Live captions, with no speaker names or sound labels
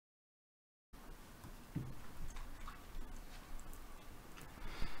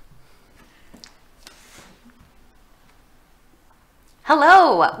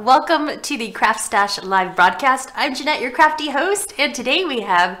Hello, welcome to the CraftStash live broadcast. I'm Jeanette, your crafty host, and today we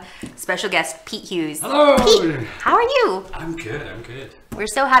have special guest Pete Hughes. Hello! Pete, how are you? I'm good. We're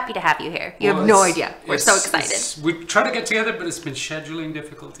so happy to have you here. You have no idea. We're so excited. We try to get together, but it's been scheduling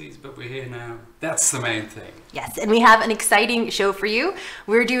difficulties, but we're here now. That's the main thing. Yes, and we have an exciting show for you.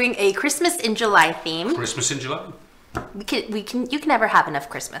 We're doing a Christmas in July theme. Christmas in July? You can never have enough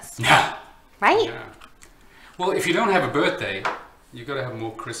Christmas. Yeah. Right? Yeah. Well, if you don't have a birthday, you've got to have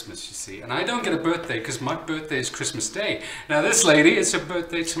more Christmas, you see. And I don't get a birthday because my birthday is Christmas Day. Now this lady, it's her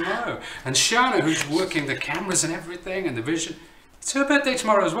birthday tomorrow. And Shana, who's working the cameras and everything and the vision, it's her birthday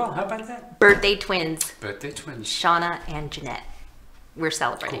tomorrow as well. How about that? Birthday twins. Birthday twins. Shauna and Jeanette. We're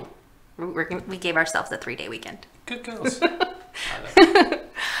celebrating. Cool. We gave ourselves a 3-day weekend. Good girls.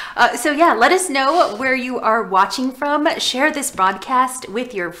 So yeah, let us know where you are watching from. Share this broadcast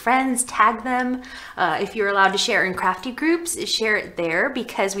with your friends, tag them. If you're allowed to share in crafty groups, share it there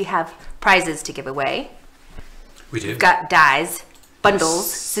because we have prizes to give away. We do. We've got dies,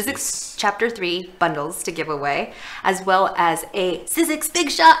 bundles, Sizzix Chapter 3 bundles to give away, as well as a Sizzix Big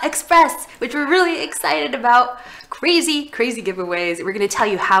Shot Express, which we're really excited about. Crazy giveaways. We're going to tell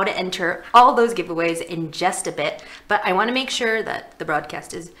you how to enter all those giveaways in just a bit, but I want to make sure that the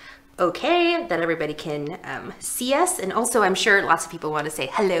broadcast is okay, that everybody can see us, and also I'm sure lots of people want to say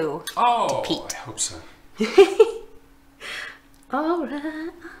hello to Pete. I hope so. All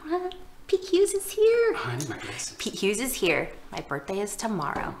right. Pete Hughes is here. I need my glasses. Pete Hughes is here. My birthday is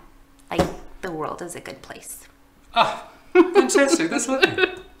tomorrow. Like, the world is a good place. Ah, fantastic. That's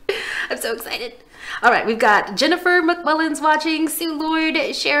lovely. I'm so excited. All right, we've got Jennifer McMullins watching, Sue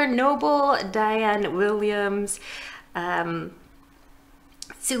Lloyd, Sharon Noble, Diane Williams. Sue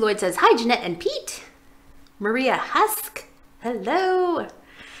Lloyd says, hi, Jeanette and Pete. Maria Husk, hello.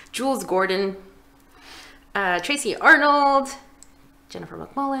 Jules Gordon, Tracy Arnold, Jennifer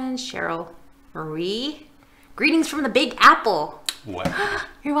McMullins, Cheryl Marie. Greetings from the Big Apple. Wow.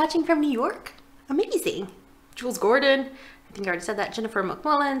 You're watching from New York? Amazing. Jules Gordon, I think I already said that. Jennifer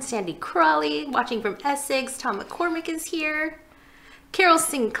McMullins, Sandy Crawley, watching from Essex. Tom McCormick is here. Carol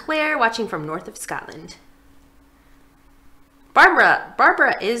Sinclair, watching from north of Scotland.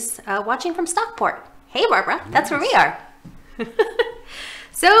 Barbara is watching from Stockport. Hey, Barbara, nice. That's where we are.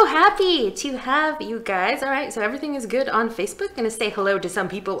 So happy to have you guys. All right, so everything is good on Facebook. Gonna say hello to some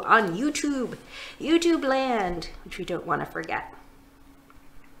people on YouTube land, which we don't want to forget.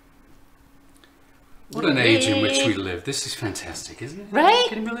 What an age in which we live. This is fantastic, isn't it? Right?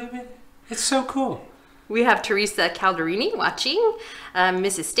 Can you believe it? It's so cool. We have Teresa Calderini watching,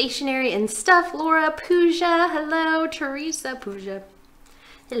 Mrs. Stationery and Stuff, Laura Pooja. Hello, Teresa Pooja.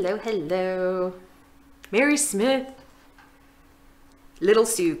 Hello. Mary Smith. Little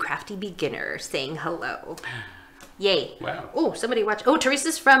Sue, crafty beginner, saying hello. Yay. Wow. Oh, somebody watch. Oh,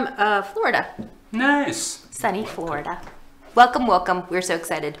 Teresa's from Florida. Nice. Sunny Florida. Welcome. We're so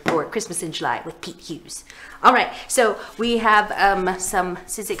excited for Christmas in July with Pete Hughes. All right, so we have some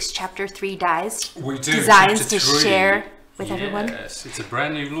Sizzix Chapter 3 dies. We do. Designs to share with everyone. Yes, it's a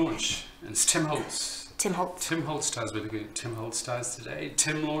brand new launch. And it's Tim Holtz. Tim Holtz. Tim Holtz Dies. We're doing Tim Holtz Dies today.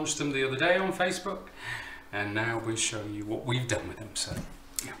 Tim launched them the other day on Facebook. And now we show you what we've done with them. So,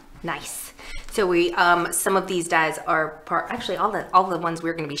 yeah. Nice. So we some of these dies are part. Actually, all the ones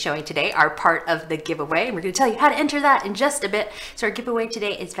we're going to be showing today are part of the giveaway, and we're going to tell you how to enter that in just a bit. So our giveaway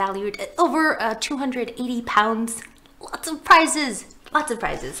today is valued at over 280 pounds. Lots of prizes. Wow.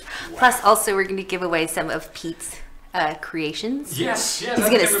 Plus, also we're going to give away some of Pete's creations. Yes. He's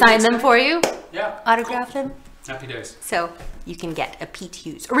going to sign them for you. Yeah. Autograph them. Happy days. So you can get a Pete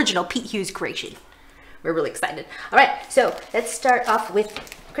Hughes, original Pete Hughes creation. We're really excited. All right, so let's start off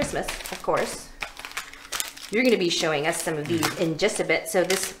with Christmas, of course. You're going to be showing us some of these in just a bit. So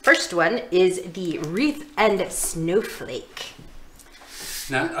this first one is the Wreath and Snowflake.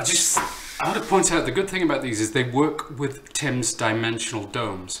 Now, I want to point out the good thing about these is they work with Tim's dimensional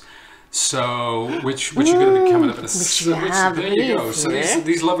domes. So, which are going to be coming up in a there you go. So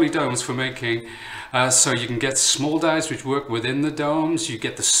these lovely domes for making. So you can get small dies which work within the domes. You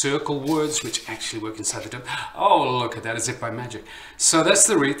get the circle words which actually work inside the dome. Oh, look at that, as if by magic. So that's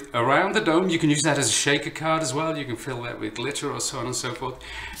the wreath around the dome. You can use that as a shaker card as well. You can fill that with glitter or so on and so forth.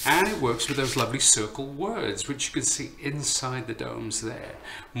 And it works with those lovely circle words which you can see inside the domes there.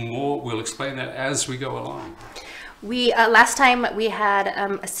 We'll explain that as we go along. We last time we had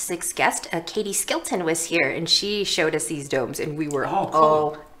a Sizzix guest, Katie Skilton was here, and she showed us these domes, and we were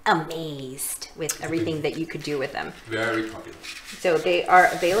all amazed with everything that you could do with them. Very popular. So they are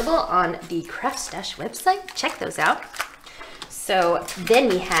available on the CraftStash website. Check those out. So then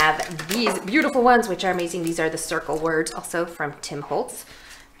we have these beautiful ones, which are amazing. These are the circle words, also from Tim Holtz.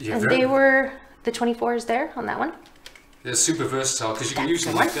 Yeah, and they were the 24s there on that one. They're super versatile because you can use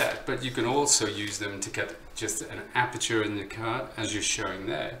them like that, but you can also use them to cut just an aperture in the card as you're showing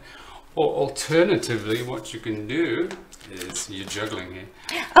there. Or alternatively, what you can do is, you're juggling here.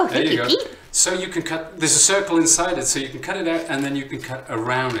 Oh, there you go. So you can cut, there's a circle inside it, so you can cut it out and then you can cut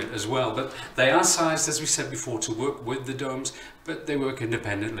around it as well. But they are sized, as we said before, to work with the domes, but they work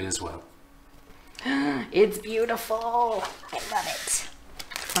independently as well. It's beautiful. I love it.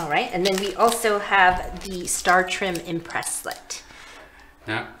 All right, and then we also have the Star Trim Impress Slit.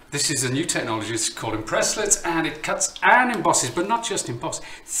 Now, this is a new technology. It's called Impress Slits, and it cuts and embosses, but not just emboss,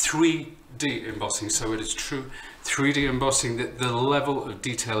 3D embossing. So it is true 3D embossing. The level of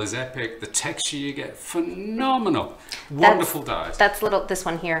detail is epic. The texture you get, phenomenal. Wonderful dies. That's this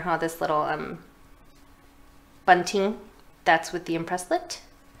one here, huh? This little bunting. That's with the Impress Slit,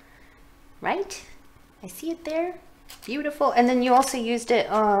 right? I see it there. Beautiful. And then you also used it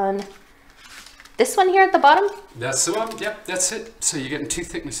on this one here at the bottom? That's the one. Yep, that's it. So you're getting two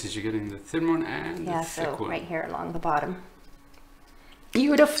thicknesses. You're getting the thin one and the thick one. Right here along the bottom.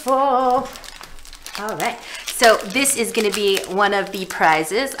 Beautiful. All right. So this is going to be one of the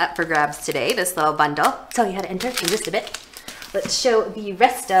prizes up for grabs today, this little bundle. I'll tell you how to enter in just a bit. Let's show the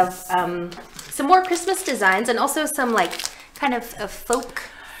rest of some more Christmas designs and also some like kind of a folk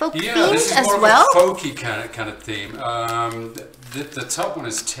this is as more well. Of a folky kind of theme. The top one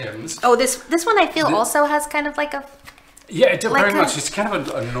is Tim's. Oh, this one I feel also has kind of like a... Yeah, it does, like very much. It's kind of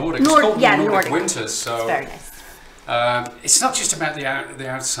a Nordic. It's called Nordic Winter. So it's very nice. It's not just about the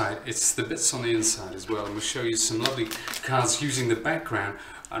outside. It's the bits on the inside as well. And we'll show you some lovely cards using the background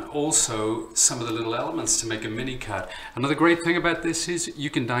and also some of the little elements to make a mini card. Another great thing about this is you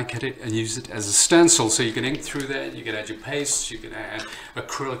can die cut it and use it as a stencil. So you can ink through there, you can add your pastes, you can add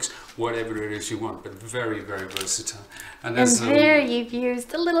acrylics, whatever it is you want, but very, very versatile. And there you've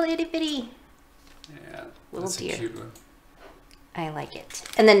used a little itty bitty little deer. A cute one. I like it.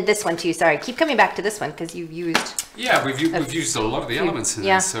 And then this one too, sorry, keep coming back to this one because you've used... Yeah, we've used a lot of the elements in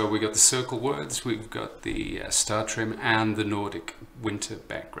there. So we got the circle words, we've got the star trim and the Nordic winter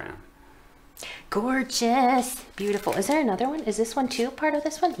background. Gorgeous. Beautiful. Is there another one? Is this one too part of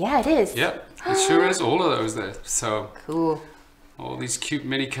this one? Yeah, it is. Yep, it sure is. All of those there. So cool. All these cute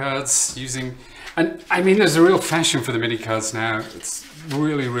mini cards using... And I mean, there's a real fashion for the mini cards now. It's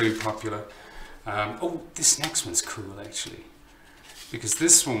really, really popular. Oh, this next one's cool actually. Because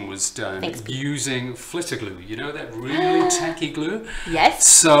this one was done using flitter glue. You know that really tacky glue? Yes.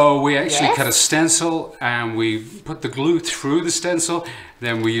 So we actually cut a stencil and we put the glue through the stencil.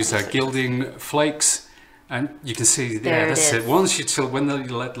 Then we used our gilding flakes. And you can see there, that's it. When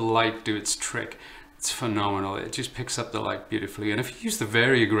you let the light do its trick, it's phenomenal. It just picks up the light beautifully. And if you use the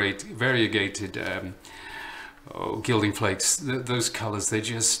variegated gilding flakes, those colors, they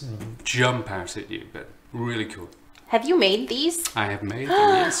just jump out at you. But really cool. Have you made these? I have made them,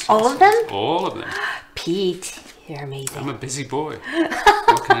 yes. All of them? All of them. Pete, you're amazing. I'm a busy boy.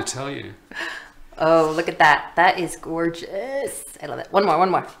 What can I tell you? Oh, look at that. That is gorgeous. I love it. One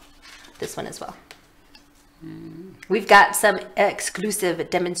more. This one as well. We've got some exclusive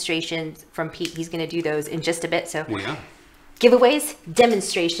demonstrations from Pete. He's going to do those in just a bit. So giveaways,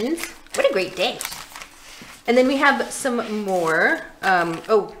 demonstrations. What a great day. And then we have some more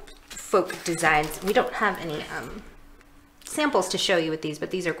folk designs. We don't have any samples to show you with these,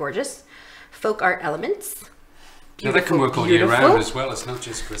 but these are gorgeous. Folk art elements. Now that can work all year round as well. It's not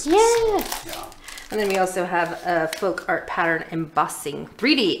just Christmas. Yeah. And then we also have a folk art pattern embossing,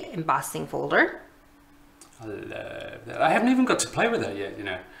 3D embossing folder. I love that. I haven't even got to play with that yet, you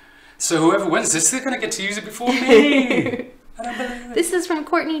know. So whoever wins this, they're going to get to use it before me. I don't believe it. This is from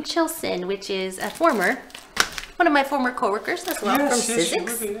Courtney Chilson, which is one of my former co-workers as well, from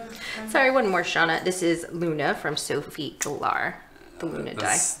Sizzix. Sorry, one more, Shauna. This is Luna from Sophie Galar, the Luna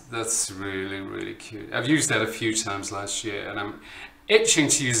die. That's really, really cute. I've used that a few times last year, and I'm itching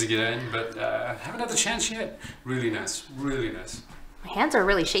to use it again, but haven't had the chance yet. Really nice, really nice. My hands are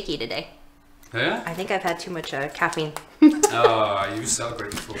really shaky today. Yeah? I think I've had too much caffeine. Oh, you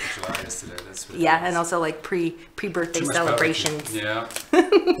celebrated 4th of July yesterday. That's what and also like pre-birthday celebrations. Yeah.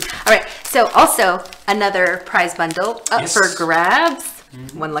 All right, so also another prize bundle up for grabs.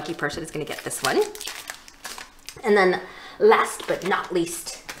 One lucky person is going to get this one. And then last but not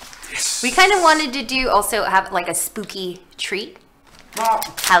least, we kind of wanted to also have like a spooky treat.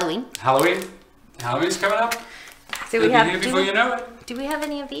 Halloween. Halloween's coming up. So They'll be here before you know it. Do we have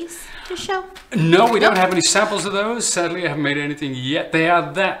any of these to show? No, we don't have any samples of those. Sadly, I haven't made anything yet. They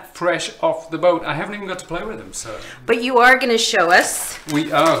are that fresh off the boat. I haven't even got to play with them. So. But you are going to show us.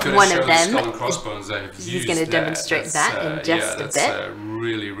 We are going to show the them. skull and crossbones I've used. He's going to demonstrate that in just a bit. That's a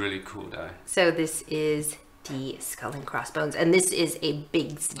really, really cool die. So this is the skull and crossbones, and this is a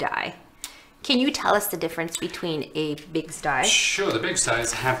Big's die. Can you tell us the difference between a Big's die? Sure, the Big's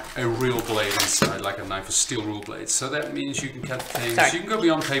dies have a real blade inside, like a knife or steel rule blade. So that means you can cut things. You can go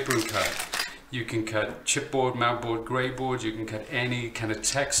beyond paper and cut. You can cut chipboard, mountboard, grey board. You can cut any kind of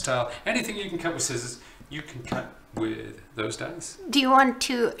textile. Anything you can cut with scissors, you can cut with those dies. Do you want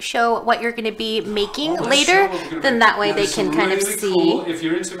to show what you're going to be making later? Then that way they can kind of see. Cool, if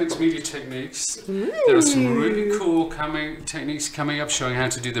you're into mixed media techniques, there are some really cool techniques coming up showing how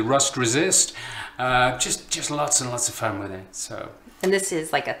to do the rust resist. Just lots and lots of fun with it. So. And this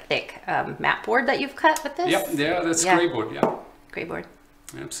is like a thick mat board that you've cut with this? Yep, yeah, that's grey board, yeah. Grey board.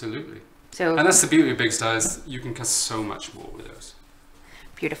 Absolutely. So. And that's the beauty of Big's dies. You can cut so much more with those.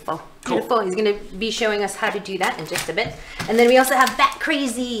 Beautiful. Cool. Beautiful. He's going to be showing us how to do that in just a bit. And then we also have Bat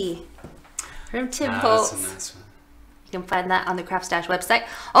Crazy from Tim Holtz. That's a nice one. You can find that on the CraftStash website.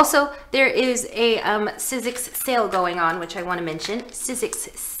 Also, there is a Sizzix sale going on, which I want to mention.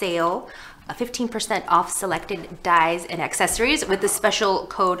 Sizzix sale, 15% off selected dies and accessories with the special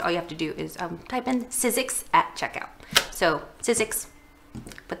code. All you have to do is type in Sizzix at checkout. So Sizzix,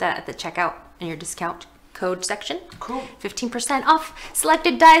 put that at the checkout in your discount code section. Cool. 15% off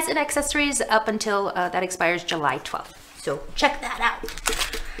selected dies and accessories up until that expires July 12th. So check that out.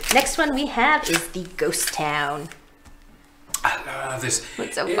 Next one we have is the Ghost Town. I love this.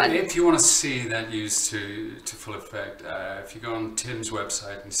 It's so fun. If you want to see that used to full effect, if you go on Tim's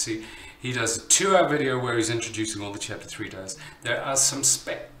website and see, he does a 2-hour video where he's introducing all the Chapter 3 dies. There are some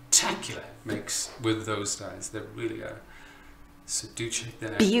spectacular makes with those dies. There really are. So do check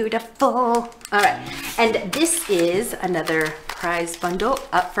that out. Beautiful. All right. And this is another prize bundle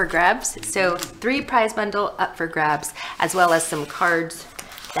up for grabs. So 3 prize bundle up for grabs, as well as some cards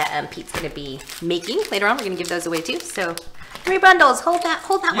that Pete's going to be making later on. We're going to give those away too. So 3 bundles. Hold that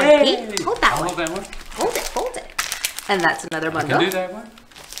one, Pete. Hold that one. Hold that one. Hold it. And that's another bundle. I can do that one.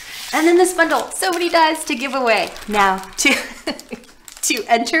 And then this bundle. So many dies to give away. Now, to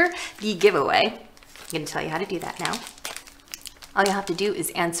enter the giveaway, I'm going to tell you how to do that now. All you have to do is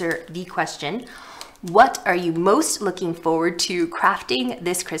answer the question, what are you most looking forward to crafting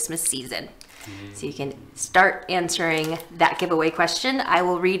this Christmas season? So you can start answering that giveaway question. I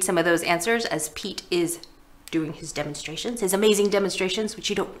will read some of those answers as Pete is doing his demonstrations, his amazing demonstrations, which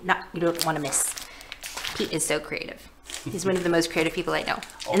you don't want to miss. Pete is so creative. He's one of the most creative people I know.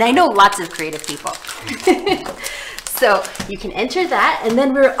 And I know lots of creative people. So you can enter that, and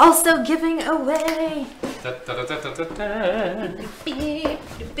then we're also giving away.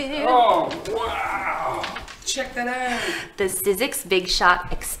 Oh, wow. Check that out. The Sizzix Big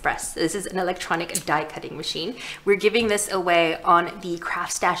Shot Express. This is an electronic die cutting machine. We're giving this away on the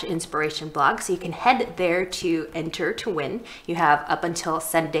CraftStash Inspiration blog, so you can head there to enter to win. You have up until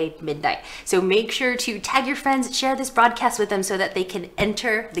Sunday midnight. So make sure to tag your friends, share this broadcast with them so that they can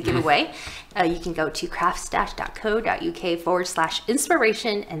enter the giveaway. You can go to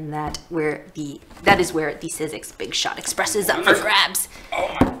craftstash.co.uk/inspiration, and that is where the Sizzix Big Shot Express is up for grabs.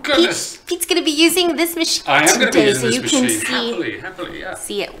 Oh my goodness! Pete's going to be using this machine today, so you can see yeah.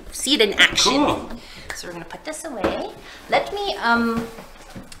 see it in action. Cool. So we're going to put this away. Let me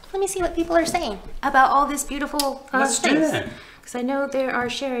see what people are saying about all this beautiful Let's things, do that. because I know they are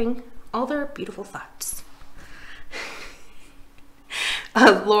sharing all their beautiful thoughts.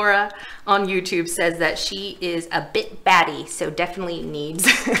 Laura on YouTube says that she is a bit batty, so definitely needs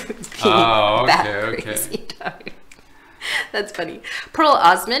crazy time. That's funny. Pearl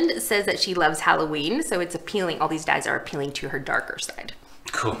Osmond says that she loves Halloween, so it's appealing. All these dies are appealing to her darker side.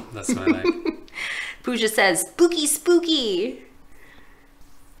 Cool. That's what I like. Pooja says spooky, spooky.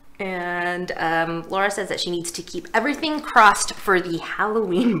 And Laura says that she needs to keep everything crossed for the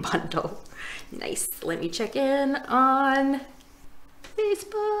Halloween bundle. Nice. Let me check in on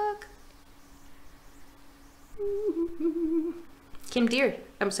Facebook. Kim Deere.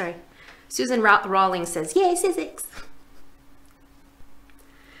 I'm sorry. Susan Rawlings says, yay, Sizzix.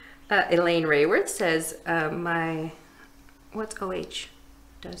 Elaine Rayworth says, what's OH?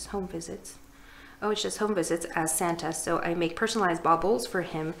 Does home visits. OH does home visits as Santa, so I make personalized baubles for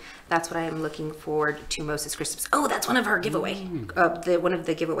him. That's what I am looking forward to most this Christmas. Oh, that's one of her giveaway, one of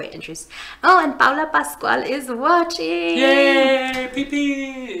the giveaway entries. Oh, and Paula Pascual is watching. Yay,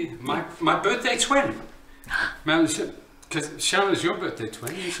 PP! My birthday twin. Because Charlotte's your birthday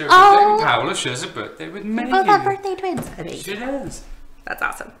twin. You share a birthday with Paola. Shares a birthday with me. We both have birthday twins. She does. That's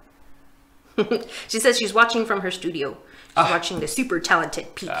awesome. She says she's watching from her studio. She's watching the super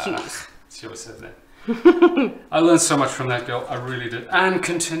talented Pete Hughes. She always says that. I learned so much from that girl. I really did. And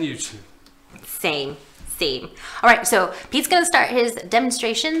continue to. Same. All right, so Pete's going to start his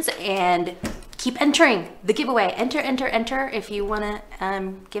demonstrations and keep entering the giveaway. Enter. If you want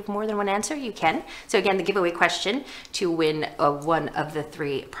to give more than one answer, you can. So again, the giveaway question to win one of the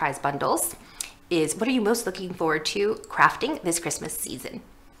 3 prize bundles is, what are you most looking forward to crafting this Christmas season?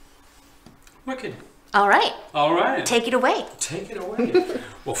 Wicked. All right. Take it away.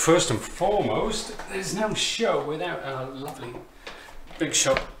 Well, first and foremost, there's no show without our lovely Big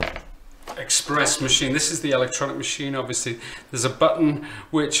Shot Express machine. This is the electronic machine. Obviously there's a button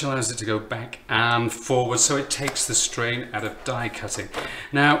which allows it to go back and forward, so it takes the strain out of die cutting.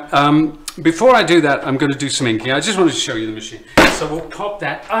 Now before I do that, I'm going to do some inking. I just wanted to show you the machine, so we'll pop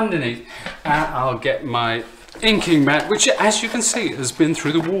that underneath and I'll get my inking mat, which as you can see has been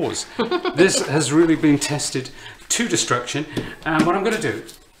through the wars. This has really been tested to destruction, and what I'm going to do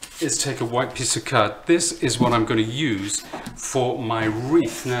is take a white piece of card. This is what I'm going to use for my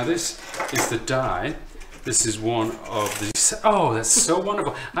wreath. Now this is the die. This is one of the... Oh, that's so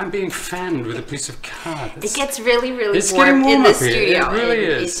wonderful. I'm being fanned with a piece of card. It gets really warm in the studio. It really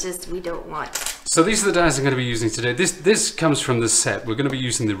is. It's just, we don't want... So these are the dies I'm going to be using today. This comes from the set. We're going to be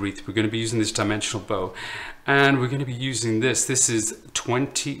using the wreath. We're going to be using this dimensional bow. And we're going to be using this. This is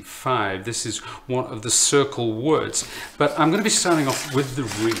 25. This is one of the circle words. But I'm going to be starting off with the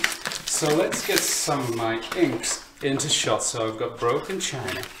wreath. So let's get some of my inks into shot. So I've got broken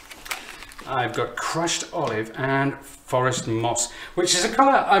china. I've got crushed olive and forest moss, which is a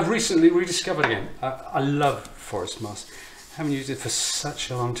colour I've recently rediscovered again. I love forest moss. Haven't used it for such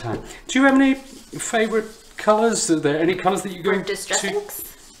a long time. Do you have any favourite colours? Are there any colours that you go to? Distressings?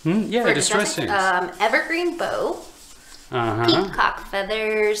 Yeah, distressings. Evergreen bow, peacock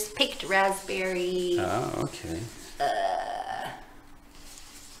feathers, picked raspberry. Oh, okay.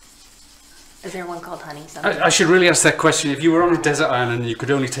 Is there one called honey? I should really ask that question. If you were on a desert island and you could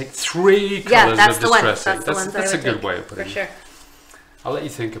only take 3 colours of distressing, that's a good way of putting it. For sure. I'll let you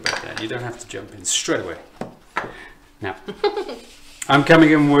think about that. You don't have to jump in straight away. Now, I'm coming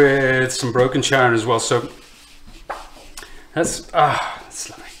in with some broken china as well, so that's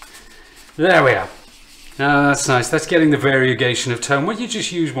lovely. There we are. That's nice. That's getting the variegation of tone. When you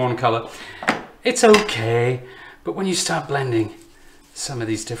just use one colour, it's okay, but when you start blending some of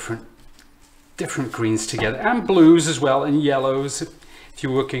these different greens together, and blues as well, and yellows, if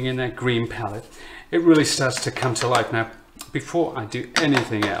you're working in that green palette, it really starts to come to life. Now, before I do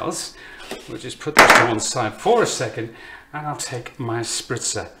anything else, we'll just put this to one side for a second, and I'll take my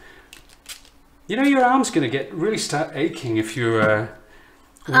spritzer. You know, your arm's going to really start aching if you're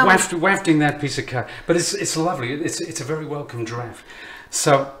wafting that piece of card, but it's lovely. It's a very welcome draft.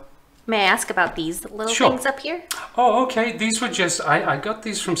 So, may I ask about these little things up here? Oh, okay. These were just, I got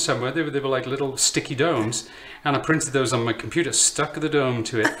these from somewhere. They were like little sticky domes, and I printed those on my computer, stuck the dome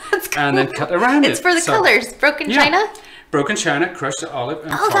to it, and then cut around it. It's for the colours. Broken china? Broken china, crushed olive,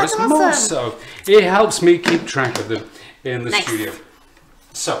 and forest moss. So it helps me keep track of them in the studio.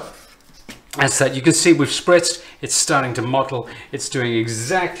 So, as that, you can see we've spritzed. It's starting to mottle. It's doing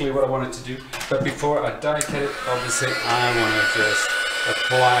exactly what I want it to do. But before I die cut it, obviously, I want to just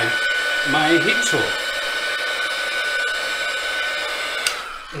apply my heat tool.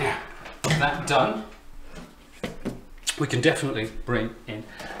 Now, that done, we can definitely bring in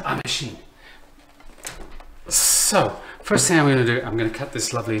our machine. So, first thing I'm going to do, I'm going to cut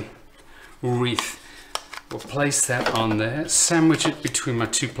this lovely wreath. We'll place that on there, sandwich it between my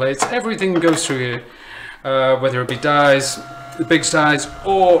 2 plates. Everything goes through here, whether it be dies, the big dies,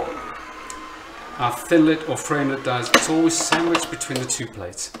 or our thinlit or framelit dies. It's always sandwiched between the 2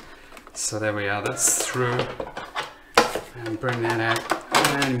 plates. So there we are, that's through. And bring that out.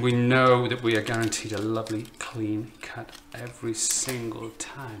 And we know that we are guaranteed a lovely clean cut every single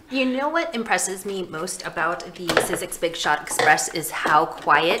time. You know what impresses me most about the Sizzix Big Shot Express is how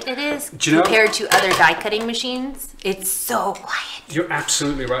quiet it is compared to other die cutting machines. It's so quiet. You're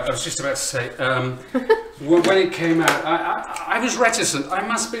absolutely right. I was just about to say, when it came out, I was reticent. I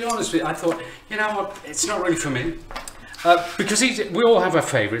must be honest with you. I thought, you know what, it's not really for me. Because we all have our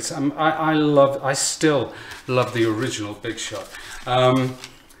favourites. I still love the original Big Shot.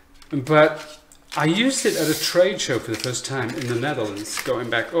 But I used it at a trade show for the first time in the Netherlands, going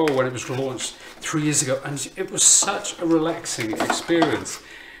back, when it was launched 3 years ago. And it was such a relaxing experience.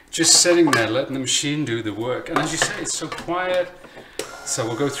 Just sitting there, letting the machine do the work. And as you say, it's so quiet. So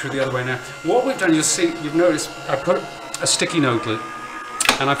we'll go through the other way now. What we've done, you'll see, you've noticed, I put a sticky notelet,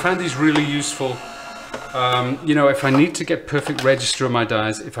 and I found these really useful. You know, if I need to get perfect register of my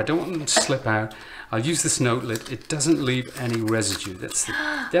dies, if I don't want them to slip out, I'll use this notelet. It doesn't leave any residue. That's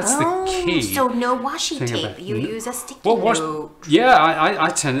the key. So no washi tape. You use a sticky note. Yeah, I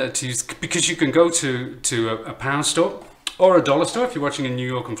tend to use, because you can go to a pound store or a dollar store if you're watching in New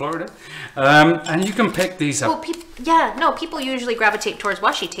York and Florida, and you can pick these up. Well, people usually gravitate towards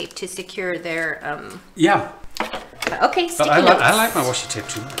washi tape to secure their. Yeah. Okay, sticky but notes. I like my washi tape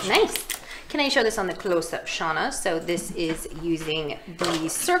too much. Nice. Can I show this on the close-up, Shauna? So this is using the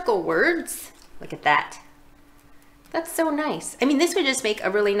circle words. Look at that. That's so nice. I mean, this would just make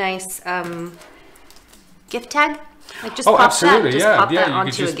a really nice gift tag. Like just pop absolutely, that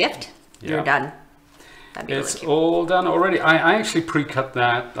onto a gift. You're done. That'd be it's really cute. all done already. I actually pre-cut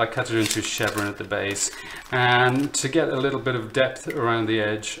that. I cut it into a chevron at the base, and to get a little bit of depth around the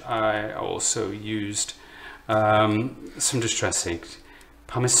edge, I also used some distress ink.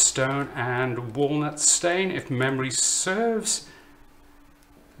 Pumice stone and walnut stain, if memory serves.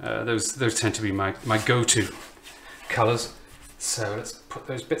 Those tend to be my go-to colors. So let's put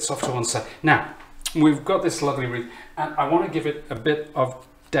those bits off to one side. Now, we've got this lovely wreath, and I want to give it a bit of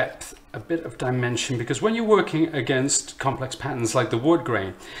depth, a bit of dimension, because when you're working against complex patterns like the wood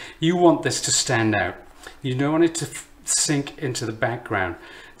grain, you want this to stand out. You don't want it to sink into the background.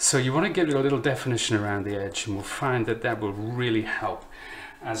 So you want to give it a little definition around the edge, and we'll find that that will really help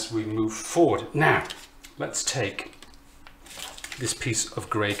as we move forward. Now, let's take this piece of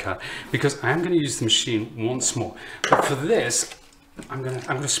grey card, because I'm going to use the machine once more. But for this, I'm going to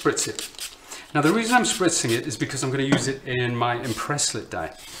spritz it. Now, the reason I'm spritzing it is because I'm going to use it in my impresslet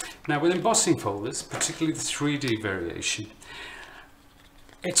die. Now, with embossing folders, particularly the 3D variation,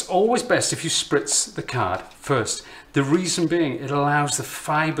 it's always best if you spritz the card first. The reason being, it allows the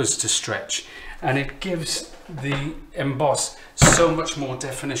fibers to stretch, and it gives the emboss so much more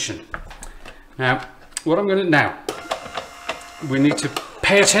definition. Now, what I'm going to now, we need to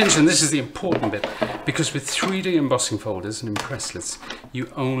pay attention. This is the important bit, because with 3D embossing folders and impresslets,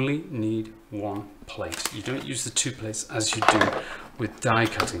 you only need one plate. You don't use the 2 plates as you do with die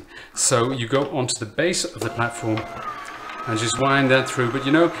cutting. So you go onto the base of the platform and just wind that through. But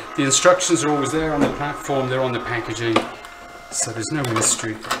you know, the instructions are always there on the platform, they're on the packaging, so there's no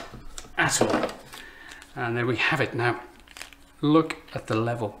mystery at all. And there we have it. Now, look at the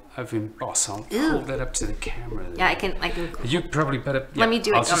level of emboss. I'll hold that up to the camera there. Yeah, I can. You probably better. Let me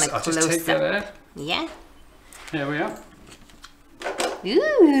do it on the I'll just take that out. Yeah. There we are.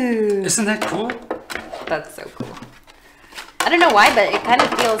 Ooh. Isn't that cool? That's so cool. I don't know why, but it kind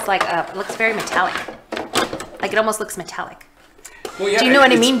of feels like it looks very metallic. Like it almost looks metallic. Well, yeah, do you know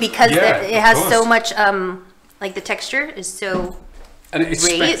what I mean? Because it has so much, like the texture is so and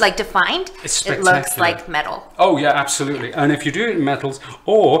it's like defined. It looks like metal. Oh yeah, absolutely. And if you do it in metals,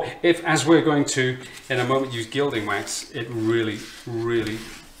 or if, as we're going to in a moment, use gilding wax, it really, really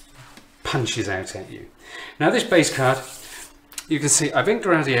punches out at you. Now this base card, you can see I've inked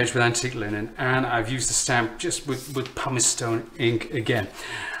around the edge with antique linen, and I've used the stamp just with pumice stone ink again.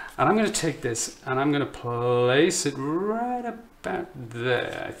 And I'm going to take this and I'm going to place it right about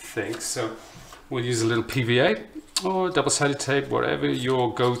there, I think. So we'll use a little PVA or double-sided tape, whatever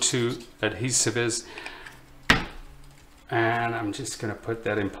your go-to adhesive is. And I'm just going to put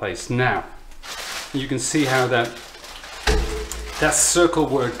that in place. Now, you can see how that circle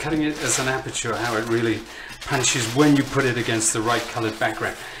word, cutting it as an aperture, how it really punches when you put it against the right colored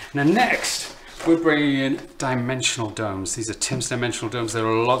background. Now next, we're bringing in dimensional domes. These are Tim's dimensional domes. There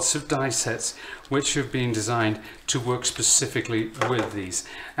are lots of die sets which have been designed to work specifically with these.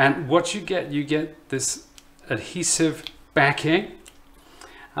 And what you get this adhesive backing.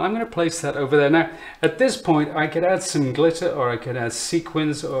 And I'm going to place that over there. Now, at this point, I could add some glitter, or I could add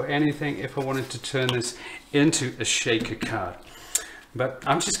sequins or anything if I wanted to turn this into a shaker card. But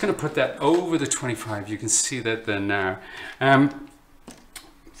I'm just going to put that over the 25. You can see that there now.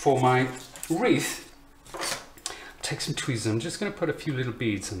 For my wreath, take some tweezers. I'm just going to put a few little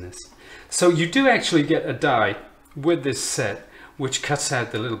beads on this. So you do actually get a die with this set which cuts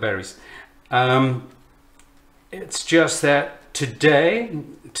out the little berries. It's just that today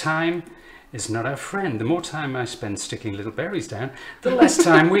time is not our friend. The more time I spend sticking little berries down, the less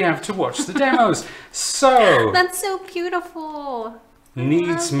time we have to watch the demos. So that's so beautiful.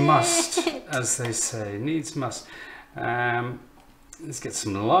 Needs must, as they say. Needs must. Let's get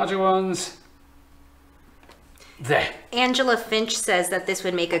some larger ones. There. Angela Finch says that this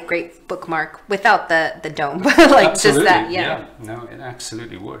would make a great bookmark without the dome. Like absolutely. Just that, yeah. No, it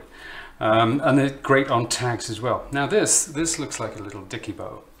absolutely would. And they're great on tags as well. Now this looks like a little dicky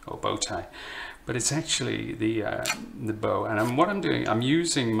bow or bow tie, but it's actually the bow. And what I'm doing, I'm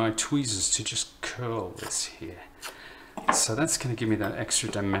using my tweezers to just curl this here. So that's going to give me that extra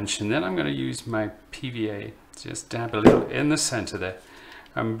dimension. Then I'm going to use my PVA, just dab a little in the center there,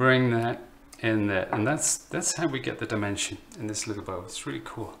 and bring that in there. And that's how we get the dimension in this little bow. It's really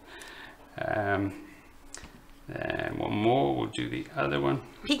cool. And one more, we'll do the other one.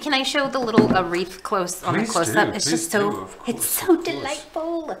 Pete, can I show the little wreath close on a close-up? It's just so, it's so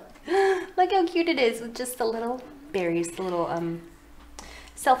delightful. Look how cute it is with just the little berries, the little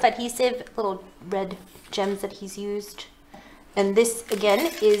self-adhesive little red gems that he's used. And this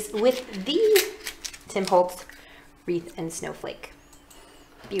again is with the Tim Holtz wreath and snowflake.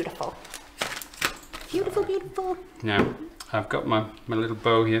 Beautiful. Beautiful, beautiful. Now, I've got my little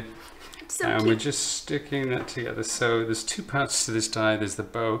bow here. So and cute. we're just sticking that together. So there's two parts to this die. There's the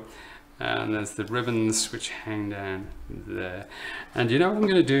bow and there's the ribbons which hang down there. And you know what I'm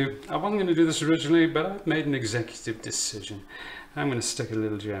going to do? I wasn't going to do this originally, but I've made an executive decision. I'm going to stick a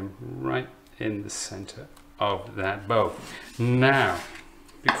little gem right in the center of that bow. Now,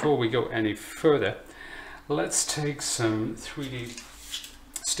 before we go any further, let's take some 3D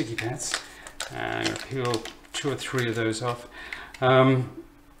sticky pads and peel 2 or 3 of those off.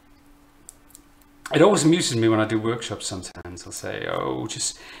 It always amuses me when I do workshops sometimes. I'll say, oh,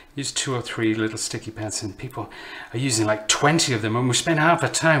 just use 2 or 3 little sticky pads, and people are using like 20 of them, and we spend half the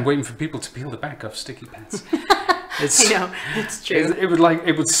time waiting for people to peel the back off sticky pads. I know, it's true.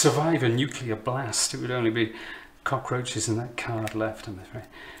 It would survive a nuclear blast. It would only be cockroaches and that card left, I'm afraid.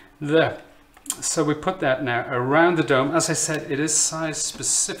 There. So we put that now around the dome. As I said, it is sized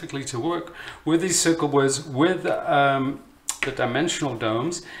specifically to work with these circle words, with the dimensional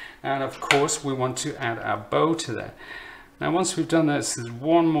domes. And of course, we want to add our bow to that. Now, once we've done this, there's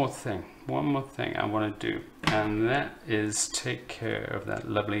one more thing I want to do, and that is take care of that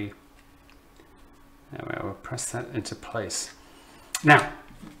lovely. There we'll press that into place. Now,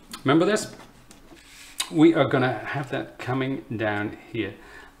 remember this? We are going to have that coming down here,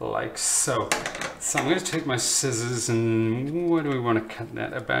 like so. So I'm going to take my scissors, and where do we want to cut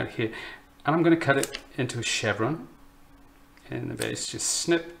that? About here. And I'm going to cut it into a chevron in the base. Just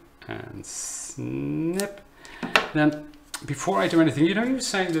snip and snip. Then, before I do anything, you know, you were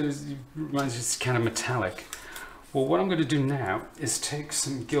saying that it reminds you it's kind of metallic. Well, what I'm going to do now is take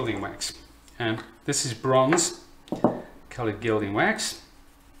some gilding wax. And this is bronze colored gilding wax.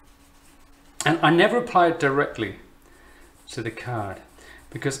 And I never apply it directly to the card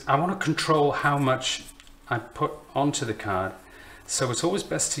because I want to control how much I put onto the card. So it's always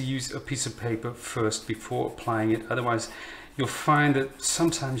best to use a piece of paper first before applying it. Otherwise, you'll find that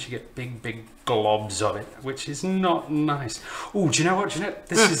sometimes you get big globs of it, which is not nice. Oh, do you know what, Jeanette?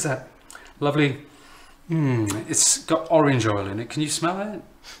 This is that lovely, it's got orange oil in it. Can you smell that?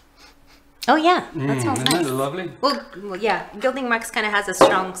 Oh yeah, that smells nice. Isn't that lovely? Well, yeah, gilding wax kind of has a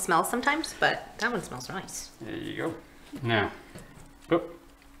strong smell sometimes, but that one smells nice. There you go. Now, whoop.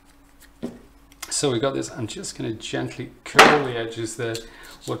 So we got this. I'm just going to gently curl the edges there.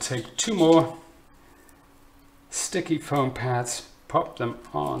 We'll take 2 more sticky foam pads, pop them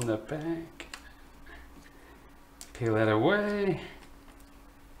on the back, peel that away.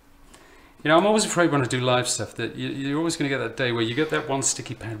 You know, I'm always afraid when I do live stuff that you're always going to get that day where you get that one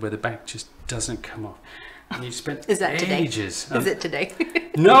sticky pad where the back just doesn't come off. And you spent Is that ages. Today? Is it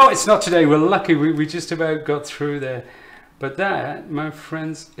today? No, it's not today. We're lucky. We just about got through there. But that, my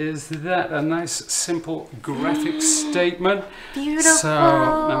friends, is that. A nice, simple graphic statement. Beautiful. So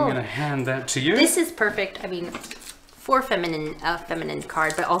I'm going to hand that to you. This is perfect. I mean, for feminine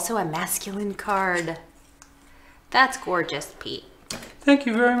card, but also a masculine card. That's gorgeous, Pete. Thank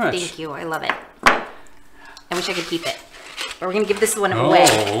you very much. Thank you. I love it. I wish I could keep it. But we're going to give this one away.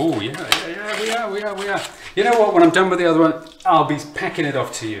 Oh, yeah, we are. You know what? When I'm done with the other one, I'll be packing it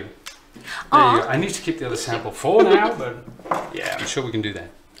off to you. There you go. I need to keep the other sample for now, but yeah, I'm sure we can do that.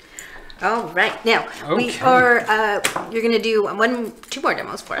 All right. Now, we are, you're going to do 2 more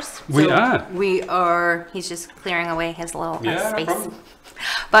demos for us. We are. He's just clearing away his little space. Problem.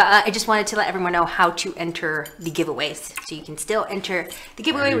 But I just wanted to let everyone know how to enter the giveaways. So you can still enter the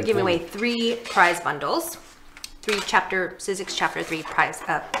giveaway. We're giving away 3 prize bundles. 3 Sizzix Chapter 3 prize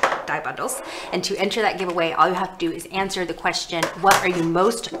die bundles. And to enter that giveaway, all you have to do is answer the question, what are you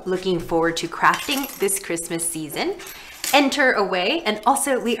most looking forward to crafting this Christmas season? Enter away. And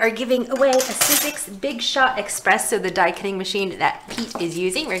also we are giving away a Sizzix Big Shot Express, so the die cutting machine that Pete is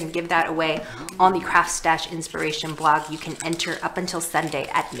using. We're going to give that away on the CraftStash Inspiration blog. You can enter up until Sunday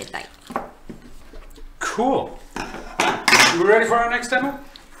at midnight. Cool. We ready for our next demo?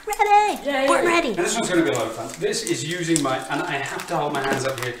 Ready! Yay. We're ready! And this one's going to be a lot of fun. This is using my, and I have to hold my hands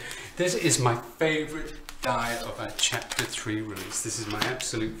up here, this is my favourite die of a Chapter 3 release. This is my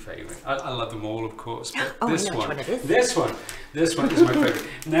absolute favourite. I love them all, of course, but oh, this I know one, which one it is. this one is my favourite.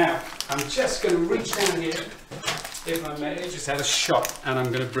 Now, I'm just going to reach down here, if I may, just have a shot, and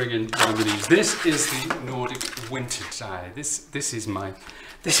I'm going to bring in what I'm going to use. This is the Nordic Winter die. This is my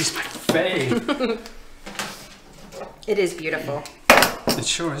fave. It is beautiful. It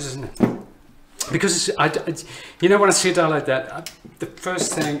sure is, isn't it? Because you know, when I see a die like that, the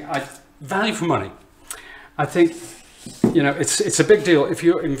first thing, value for money. I think, you know, it's a big deal. If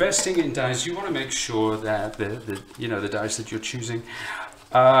you're investing in dies, you want to make sure that the dies that you're choosing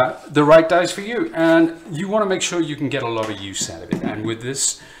are the right dies for you, and you want to make sure you can get a lot of use out of it. And with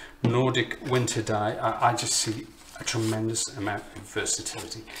this Nordic Winter die, I just see a tremendous amount of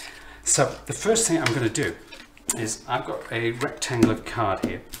versatility. So the first thing I'm going to do is I've got a rectangular card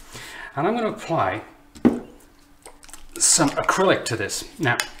here, and I'm going to apply some acrylic to this.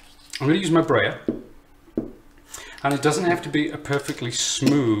 Now, I'm going to use my brayer, and it doesn't have to be a perfectly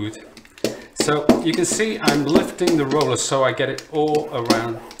smooth. So you can see I'm lifting the roller so I get it all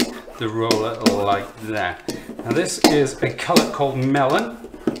around the roller like that. Now this is a color called Melon.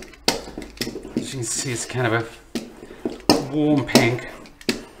 As you can see, it's kind of a warm pink.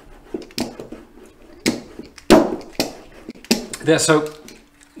 There, so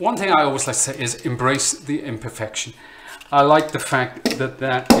one thing I always like to say is embrace the imperfection. I like the fact that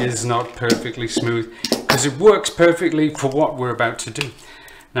that is not perfectly smooth, because it works perfectly for what we're about to do.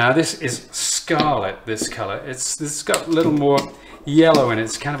 Now this is Scarlet, this color. It's got a little more yellow in it.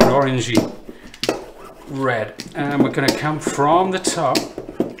 It's kind of an orangey red. And we're going to come from the top.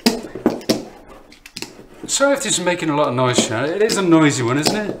 Sorry if this is making a lot of noise, Sharon. It is a noisy one,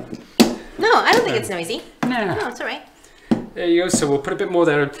 isn't it? No, I don't think it's noisy. No. No, it's all right. There you go. So we'll put a bit more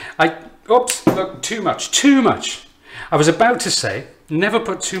there. Oops, look, too much. I was about to say, never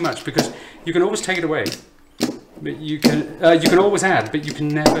put too much, because you can always take it away. But you can always add, but you can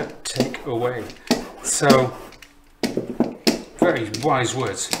never take away. So, very wise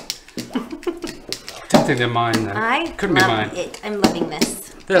words. Don't think they're mine though. Couldn't be mine. I'm loving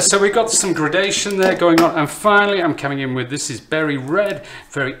this. Yeah, so we've got some gradation there going on, and finally I'm coming in with, this is berry red,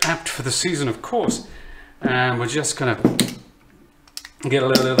 very apt for the season, of course. And we're just gonna get a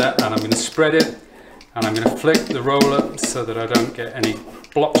little of that, and I'm gonna spread it, and I'm gonna flick the roller so that I don't get any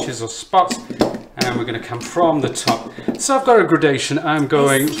blotches or spots. And we're going to come from the top. So I've got a gradation. I'm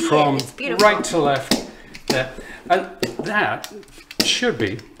going from right to left there, and that should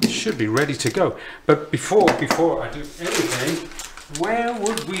be ready to go. But before I do anything, where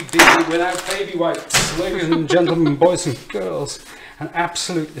would we be without baby wipes, ladies and gentlemen, boys and girls? An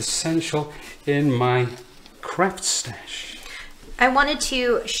absolute essential in my CraftStash. I wanted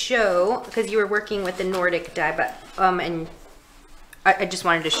to show, because you were working with the Nordic die, but and I just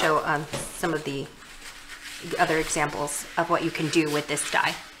wanted to show some of the other examples of what you can do with this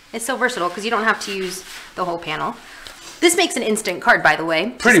die. It's so versatile because you don't have to use the whole panel. This makes an instant card, by the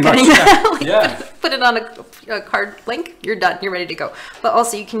way. Pretty much, yeah. Put it on a card link, you're done, you're ready to go. But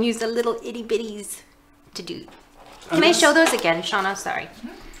also you can use the little itty bitties to do. Can I show those again, Shauna? Sorry.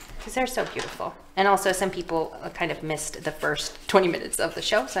 Because they're so beautiful. And also some people kind of missed the first 20 minutes of the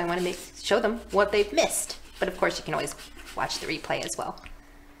show, so I want to show them what they've missed. But of course you can always watch the replay as well.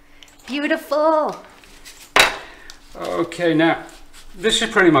 Beautiful. Okay, now this is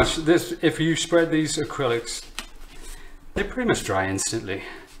pretty much this. If you spread these acrylics, they pretty much dry instantly,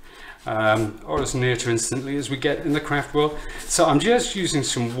 or as near to instantly as we get in the craft world. So I'm just using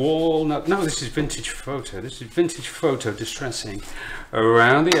some walnut. No, this is vintage photo. This is vintage photo distressing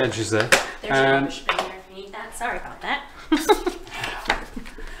around the edges there. There's a rubber strainer if you need that. Sorry about that.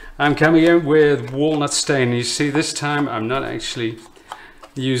 I'm coming in with walnut stain. You see, this time I'm not actually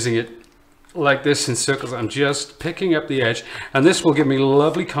using it like this in circles. I'm just picking up the edge, and this will give me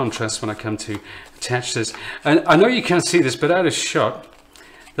lovely contrast when I come to attach this. And I know you can't see this, but out of shot,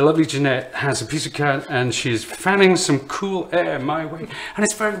 the lovely Jeanette has a piece of card, and she's fanning some cool air my way, and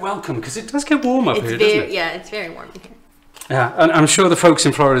it's very welcome because it does get warm up here, doesn't it? Yeah, it's very warm in here. Yeah, and I'm sure the folks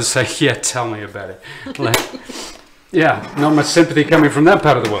in Florida say, yeah, tell me about it. Like, yeah, not much sympathy coming from that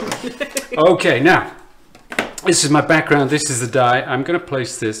part of the world. Okay, now, this is my background. This is the die. I'm going to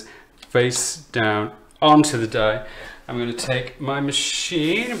place this face down onto the die. I'm going to take my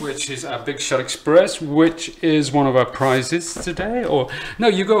machine, which is our Big Shot Express, which is one of our prizes today. Or, no,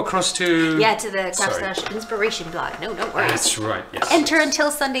 you go across to... Yeah, to the CraftStash Inspiration blog. No, don't worry. That's right, yes. Enter until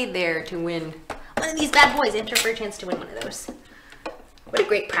Sunday there to win one of these bad boys. Enter for a chance to win one of those. What a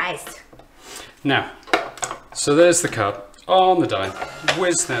great prize. Now, so there's the card. on the die,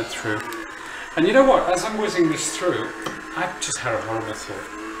 whiz that through. And you know what, as I'm whizzing this through, I've just had a horrible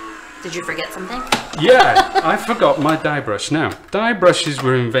thought. Did you forget something? Yeah, I forgot my die brush. Now, die brushes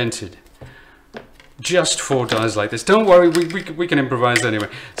were invented just for dies like this. Don't worry, we can improvise anyway.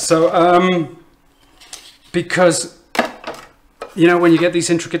 So, because, you know, when you get these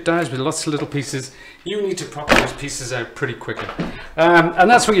intricate dies with lots of little pieces, you need to pop those pieces out pretty quickly. And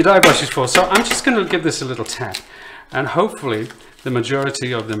that's what your die brush is for. So I'm just going to give this a little tap, and hopefully the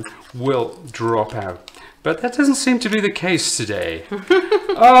majority of them will drop out. But that doesn't seem to be the case today.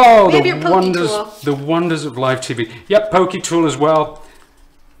 Oh, the wonders of live TV. Yep, pokey tool as well.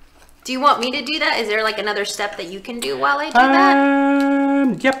 Do you want me to do that? Is there like another step that you can do while I do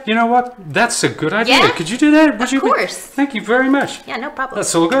that? Yep, you know what? That's a good idea. Yeah? Could you do that? Of course. Thank you very much. Yeah, no problem.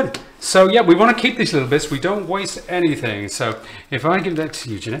 That's all good. So yeah, we want to keep these little bits. We don't waste anything. So if I give that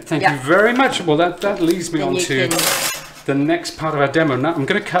to you, Jeanette, thank you very much. Well, that leads me on to the next part of our demo. Now I'm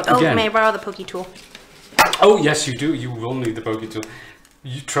going to cut again. Oh, may I borrow the pokey tool? Oh yes, you do. You will need the pokey tool.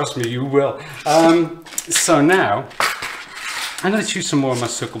 You trust me, you will. So now I'm going to choose some more of my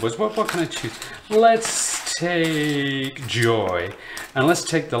circle boards. What can I choose? Let's take Joy, and let's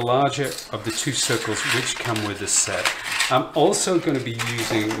take the larger of the two circles which come with the set. I'm also going to be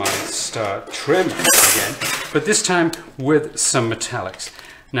using my star trim again, but this time with some metallics.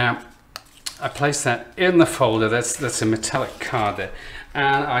 Now, I place that in the folder. That's a metallic card there,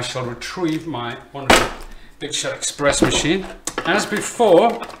 and I shall retrieve my wonderful Big Shot Express machine. As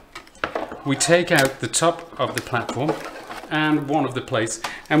before, we take out the top of the platform and one of the plates,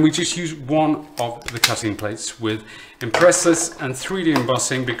 and we just use one of the cutting plates with impressless and 3D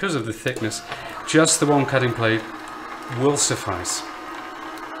embossing. Because of the thickness, just the one cutting plate will suffice.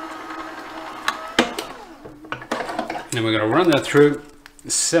 Then we're going to run that through,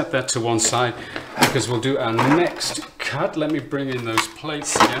 set that to one side, because we'll do our next cut. Let me bring in those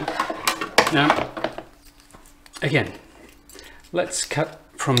plates again. Now, again, let's cut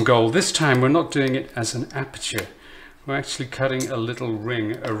from gold. This time we're not doing it as an aperture. We're actually cutting a little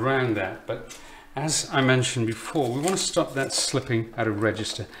ring around that. But as I mentioned before, we want to stop that slipping out of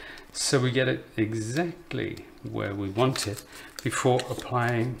register, so we get it exactly where we want it before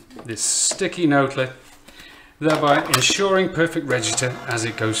applying this sticky notelet, thereby ensuring perfect register as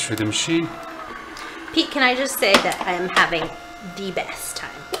it goes through the machine. Pete, can I just say that I'm having the best time,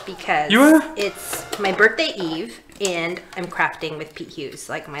 because it's my birthday eve and I'm crafting with Pete Hughes.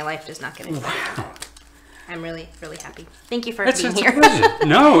 Like, my life does not get any better. Wow. I'm really, really happy. Thank you for It's being a here. pleasure.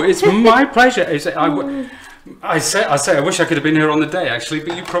 No, it's my pleasure. I say I wish I could have been here on the day, actually,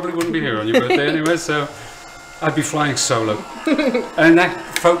 but you probably wouldn't be here on your birthday anyway, so I'd be flying solo. And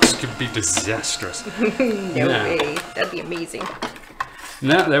that, folks, could be disastrous. No way. That'd be amazing.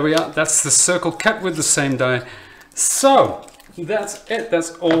 Now, there we are. That's the circle cut with the same die. So, that's it.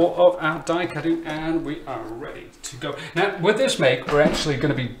 That's all of our die cutting, and we are ready to go. Now, with this make, we're actually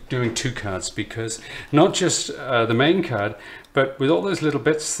going to be doing two cards, because not just the main card, but with all those little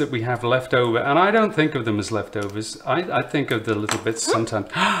bits that we have left over, and I don't think of them as leftovers. I think of the little bits sometimes.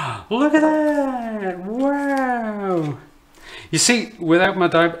 Look at that! Wow! You see, without my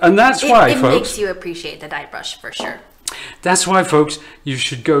die, and that's why, folks. It makes you appreciate the die brush for sure. That's why, folks, you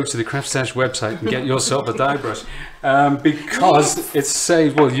should go to the CraftStash website and get yourself a die brush, because it's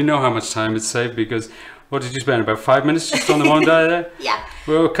saved. Well, you know how much time it's saved, because what did you spend, about 5 minutes just on the one die there? Yeah.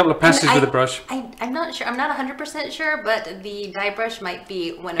 Well, a couple of passes with a brush. I'm not sure. I'm not 100% sure, but the die brush might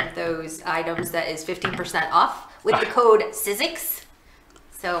be one of those items that is 15% off with the code Sizzix.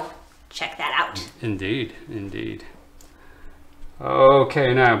 So check that out. Indeed, indeed.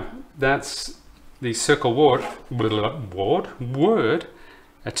 Okay, now that's the circle word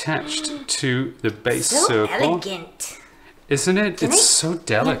attached to the base circle. So elegant. Isn't it? It's so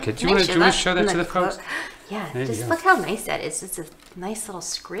delicate. Do you want to show that to the folks? Yeah, just look how nice that is. It's a nice little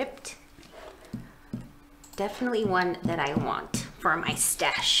script. Definitely one that I want for my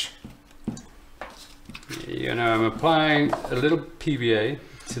stash. You know, I'm applying a little PVA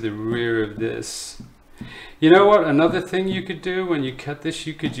to the rear of this. You know what? Another thing you could do when you cut this,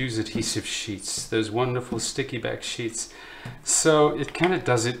 you could use adhesive sheets. Those wonderful sticky back sheets. So it kind of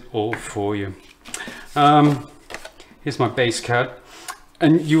does it all for you. Here's my base cut.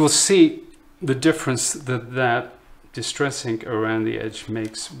 And you will see the difference that distress ink around the edge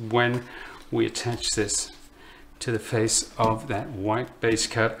makes when we attach this to the face of that white base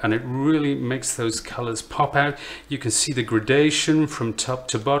cut, and it really makes those colors pop out. You can see the gradation from top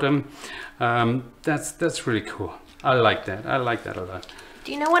to bottom. That's really cool. I like that. I like that a lot.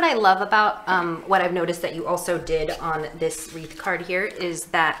 Do you know what I love about what I've noticed that you also did on this wreath card here is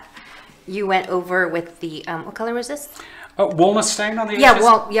that you went over with the what color was this? Walnut stain on the edges?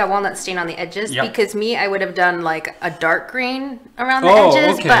 Yeah, walnut stain on the edges. Yep. Because I would have done like a dark green around the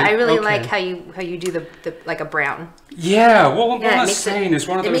edges, okay, but I really like how you do the like a brown. Yeah, walnut stain is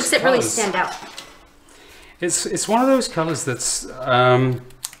one of those. It makes it really stand out. It's one of those colors that's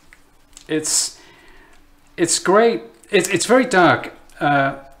it's great. It's very dark,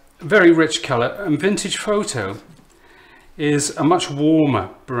 very rich color, and Vintage Photo is a much warmer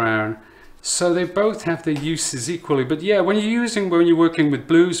brown. So they both have their uses equally. But yeah, when you're working with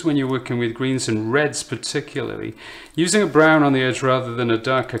blues, when you're working with greens and reds particularly, using a brown on the edge rather than a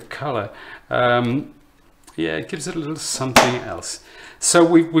darker color, yeah, it gives it a little something else. So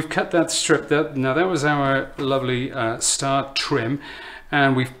we've cut that strip. Now that was our lovely star trim,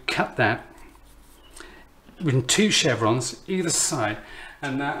 and we've cut that with 2 chevrons either side.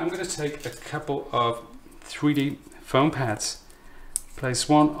 And now I'm going to take a couple of 3D foam pads. Place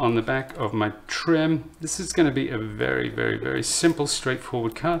one on the back of my trim. This is going to be a very, very, very simple,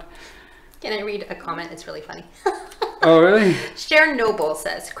 straightforward card. Can I read a comment? It's really funny. Oh, really? Sharon Noble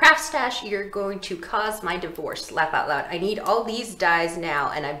says, CraftStash, you're going to cause my divorce. Laugh out loud. I need all these dies now,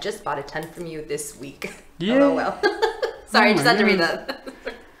 and I've just bought a ton from you this week. Yeah. LOL. Sorry, I just had to read that.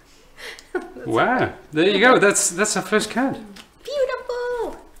 Wow. Funny. There you go. That's our first card.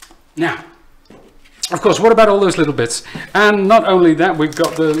 Beautiful. Now, of course, what about all those little bits? And not only that, we've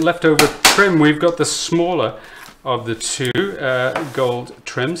got the leftover trim. We've got the smaller of the 2 gold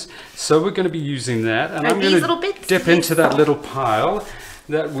trims. So we're going to be using that. And I'm going to dip into that little pile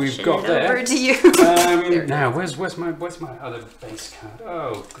that we've got there. Over to you. Now, where's my other base card?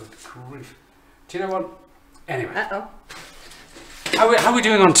 Oh, good grief. Do you know what? Anyway. Uh-oh. How are we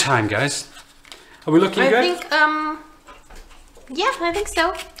doing on time, guys? Are we looking good? I think, yeah, I think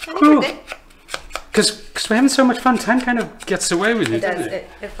so. I think we're good. Because we're having so much fun, time kind of gets away with you, doesn't it?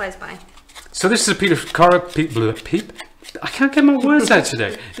 It flies by. So this is a peep. I can't get my words out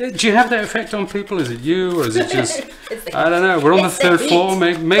today. Do you have that effect on people? Is it you, or is it just? I don't know. We're on the 3rd floor.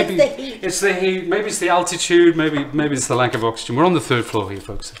 Maybe it's the heat. Maybe it's the altitude. Maybe it's the lack of oxygen. We're on the 3rd floor here,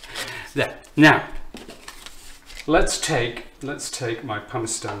 folks. There. Now, let's take my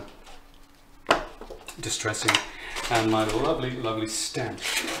pumice stone distressing and my lovely stamp.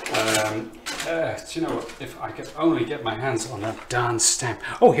 Do you know what? If I could only get my hands on that darn stamp.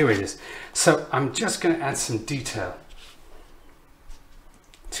 Oh, here it is. So I'm just going to add some detail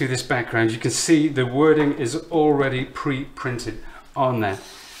to this background. You can see the wording is already pre-printed on there.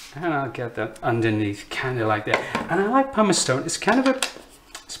 And I'll get that underneath, kind of like that. And I like pumice stone. It's kind of a,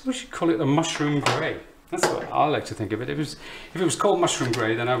 I suppose you'd call it a mushroom grey. That's what I like to think of it. If it was called mushroom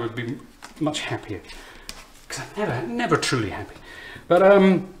grey, then I would be much happier. Because I'm never truly happy. But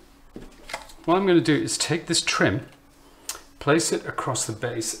what I'm going to do is take this trim, place it across the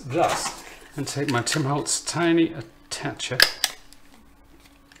base thus, and take my Tim Holtz tiny attacher.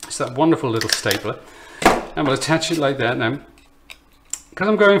 It's that wonderful little stapler. And we'll attach it like that now. Because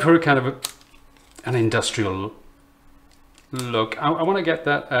I'm going for a kind of an industrial look. I want to get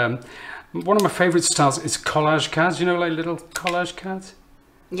that. One of my favorite styles is collage cards. You know, like little collage cards?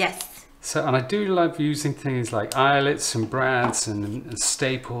 Yes. So, and I do love using things like eyelets and brads and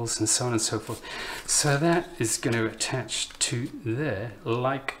staples and so on and so forth. So that is going to attach to there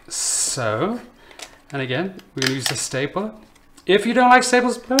like so. And again, we're going to use a stapler. If you don't like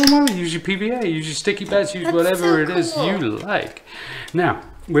staples, don't worry, use your PVA, use your sticky pads, use whatever it is you like. Now,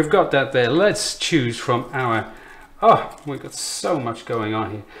 we've got that there. Let's choose from our, oh, we've got so much going on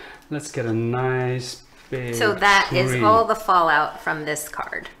here. Let's get a nice big So that tree. is all the fallout from this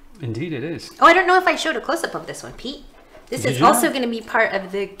card. Indeed it is. Oh, I don't know if I showed a close-up of this one, Pete. This is also going to be part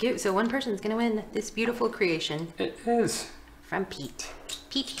of the gift. So one person's going to win this beautiful creation. It is. From Pete.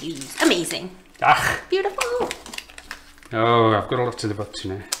 Pete Hughes. Amazing. Ah. Beautiful. Oh, I've got a lot to live up to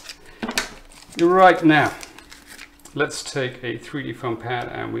now. Right now, let's take a 3D foam pad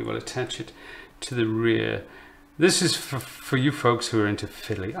and we will attach it to the rear. This is for you folks who are into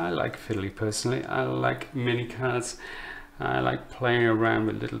fiddly. I like fiddly personally. I like mini cards. I like playing around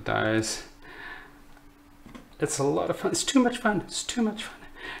with little dies. It's a lot of fun. It's too much fun. It's too much fun.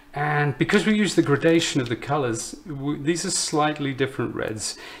 And because we use the gradation of the colors, these are slightly different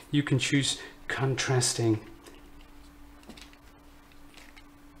reds. You can choose contrasting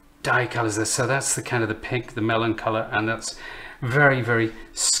dye colors there. So that's the kind of the pink, the melon color, and that's very, very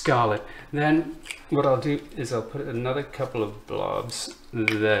scarlet. Then what I'll do is I'll put another couple of blobs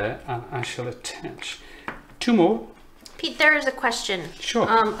there, and I shall attach 2 more. Pete, there is a question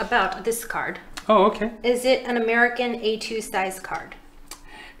about this card. Oh, okay. Is it an American A2 size card?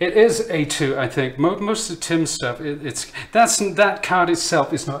 It is A2, I think. Most of Tim's stuff, that card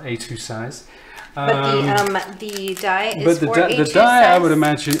itself is not A2 size. But the die is for A2 the die, I size. would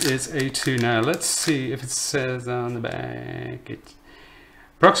imagine, is A2. Now, let's see if it says on the back.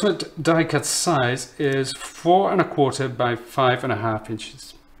 Approximate die cut size is 4 1/4 by 5 1/2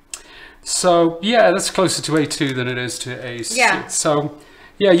 inches. So, yeah, that's closer to A2 than it is to A6. Yeah. So,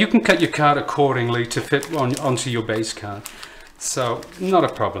 yeah, you can cut your card accordingly to fit onto your base card. So, not a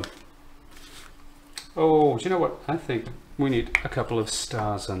problem. Oh, do you know what? I think we need a couple of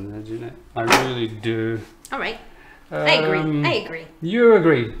stars on there, do you know? I really do. All right. I agree. I agree. You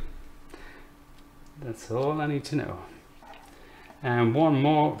agree. That's all I need to know. And one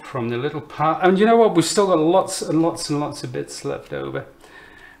more from the little part. And you know what? We've still got lots and lots and lots of bits left over.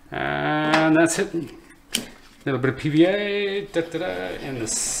 And that's it. A little bit of PVA in the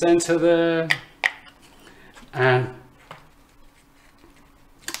center there. And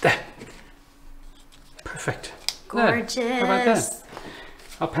there. Perfect. Gorgeous. There. How about that?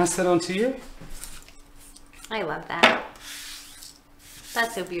 I'll pass that on to you. I love that.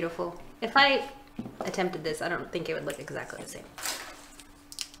 That's so beautiful. If I attempted this, I don't think it would look exactly the same.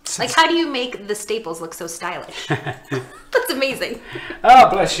 Like, how do you make the staples look so stylish? That's amazing. Oh,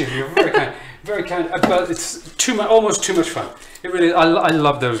 bless you. You're very kind. Very kind. But it's too much, almost too much fun. It really. I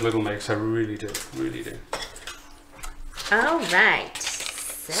love those little makes. I really do. Really do. All right.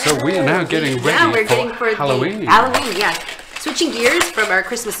 So we are now getting ready for Halloween. Halloween, yeah. Switching gears from our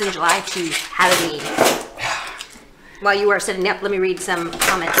Christmas in July to Halloween. While you are setting up, let me read some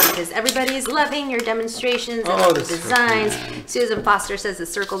comments because everybody is loving your demonstrations and the designs. Susan Foster says the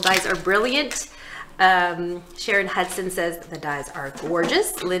circle dies are brilliant. Sharon Hudson says the dies are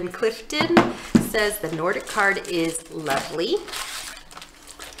gorgeous. Lynn Clifton says the Nordic card is lovely.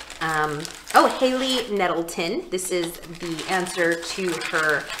 Haley Nettleton. This is the answer to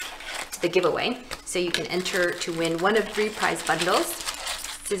the giveaway. So you can enter to win one of 3 prize bundles.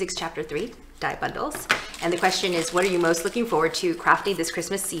 Sizzix Chapter 3 die bundles. And the question is, what are you most looking forward to crafting this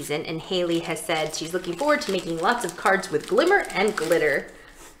Christmas season? And Haley has said she's looking forward to making lots of cards with glimmer and glitter.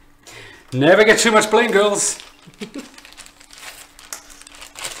 Never get too much bling, girls.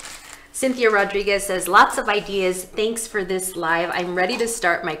 Cynthia Rodriguez says, lots of ideas. Thanks for this live. I'm ready to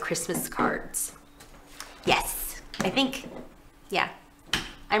start my Christmas cards. Yes, I think, yeah,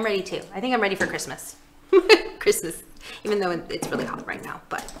 I'm ready too. I think I'm ready for Christmas. Christmas, even though it's really hot right now,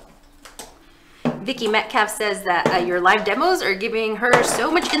 but. Vicky Metcalf says that your live demos are giving her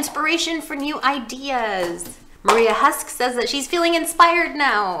so much inspiration for new ideas. Maria Husk says that she's feeling inspired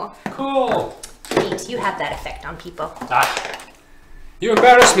now. Cool. Neat, you have that effect on people. You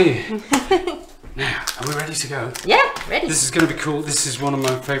embarrass me. Now, are we ready to go? Yeah, ready. This is going to be cool. This is one of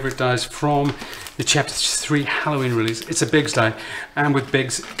my favorite dies from the Chapter 3 Halloween release. It's a Bigs die, and with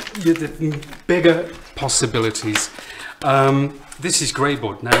Bigs, the bigger possibilities. This is grey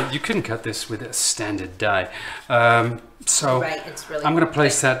board. Now, you couldn't cut this with a standard die. So it's really I'm going to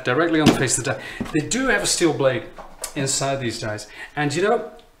place that directly on the face of the die. They do have a steel blade inside these dies. And you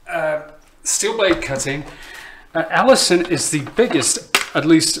know, steel blade cutting, Allison is the biggest, at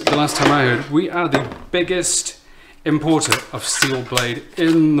least the last time I heard, we are the biggest importer of steel blade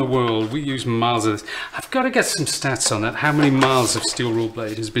in the world. We use miles of this. I've got to get some stats on that. How many miles of steel rule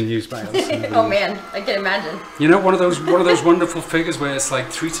blade has been used by Allison? Oh man, I can imagine. You know, one of those wonderful figures where it's like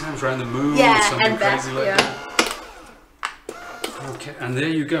 3 times around the moon or something crazy like that. Okay, and there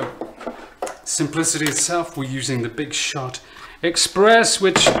you go. Simplicity itself. We're using the Big Shot Express,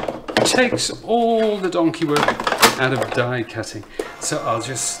 which takes all the donkey work out of die cutting. So I'll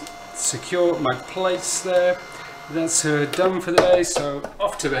just secure my plates there. That's her done for the day, so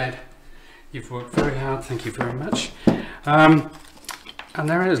off to bed. You've worked very hard, thank you very much. And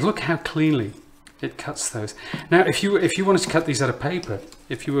there it is, look how cleanly it cuts those. Now, if you wanted to cut these out of paper,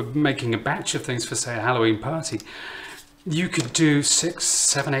 if you were making a batch of things for, say, a Halloween party, you could do 6,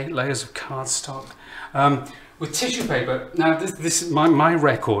 7, 8 layers of cardstock. With tissue paper, now this is my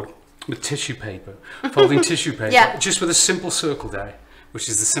record with tissue paper, folding tissue paper, just with a simple circle die, which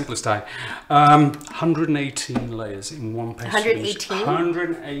is the simplest die. 118 layers in one piece. 118?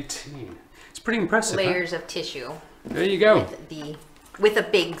 118. It's pretty impressive. Layers of tissue. There you go. With the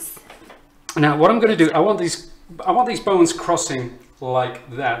bigs. Now what I'm going to do, I want these bones crossing like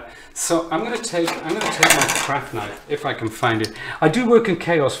that. So I'm going to take my craft knife if I can find it. I do work in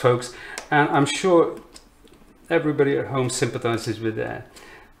chaos, folks, and I'm sure everybody at home sympathizes with that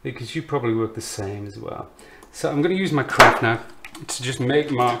because you probably work the same as well. So I'm going to use my craft knife to just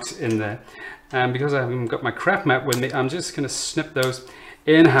make marks in there, and because I haven't got my craft mat with me, I'm just going to snip those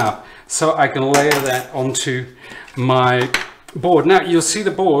in half so I can layer that onto my board. Now you'll see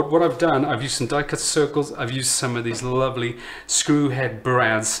the board. What I've done, I've used some die cut circles. I've used some of these lovely screw head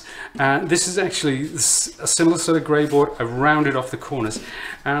brads. This is actually a similar sort of grey board. I've rounded off the corners,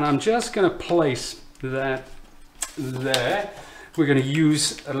 and I'm just going to place that there. We're going to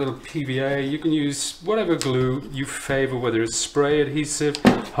use a little PVA. You can use whatever glue you favor, whether it's spray adhesive,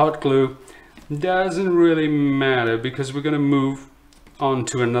 hot glue. Doesn't really matter, because we're going to move on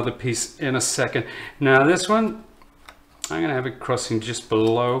to another piece in a second. Now this one, I'm going to have it crossing just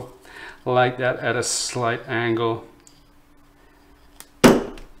below, like that, at a slight angle.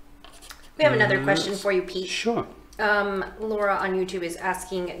 We have another question for you, Pete. Sure. Laura on YouTube is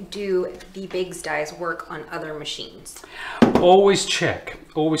asking, do the Sizzix Dies work on other machines? Always check,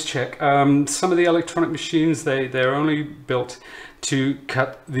 always check. Some of the electronic machines, they're only built to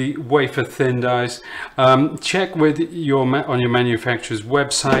cut the wafer thin dies. Check with on your manufacturer's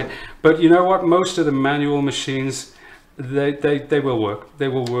website, but you know what, most of the manual machines, they will work. They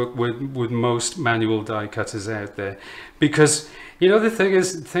will work with most manual die cutters out there, because you know the thing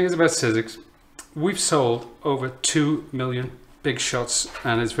is about Sizzix, we've sold over 2 million Big Shots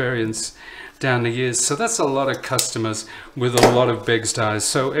and its variants down the years, so that's a lot of customers with a lot of Bigs dies.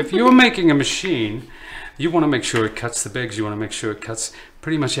 So if you're making a machine, you want to make sure it cuts the bigs, you want to make sure it cuts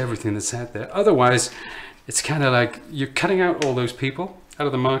pretty much everything that's out there. Otherwise, it's kind of like you're cutting out all those people out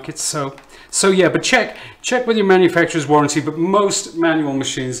of the market. So yeah, but check with your manufacturer's warranty, but most manual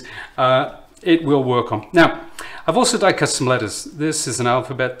machines, it will work on. Now, I've also die cut some letters. This is an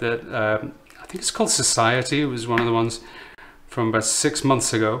alphabet that I think it's called Society. It was one of the ones from about 6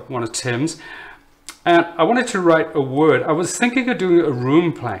 months ago, one of Tim's. And I wanted to write a word. I was thinking of doing a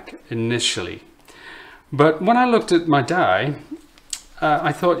room plaque initially. But when I looked at my die,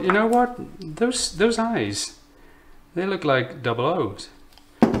 I thought, you know what? Those eyes, they look like double O's.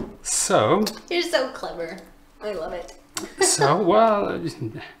 So... You're so clever. I love it. So, well...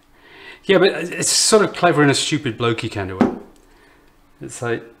 Yeah, but it's sort of clever in a stupid blokey kind of way. It's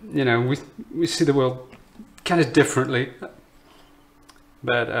like, you know, we see the world kind of differently.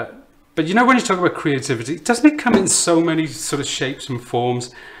 But you know, when you talk about creativity, doesn't it come in so many sort of shapes and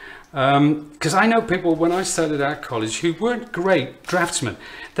forms? Because I know people, when I started at college, who weren't great draftsmen.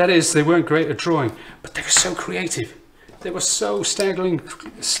 That is, they weren't great at drawing, but they were so creative. They were so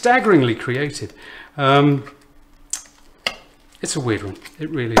staggeringly creative. It's a weird one. It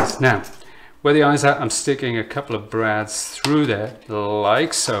really is. Now, where the eye's at, I'm sticking a couple of brads through there,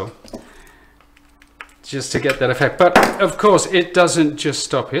 like so, just to get that effect. But of course, it doesn't just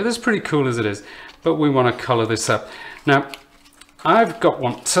stop here. That's pretty cool as it is, but we want to color this up. Now, I've got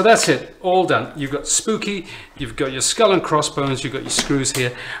one. So that's it, all done. You've got spooky, you've got your skull and crossbones, you've got your screws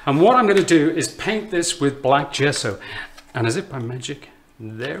here. And what I'm going to do is paint this with black gesso. And as if by magic,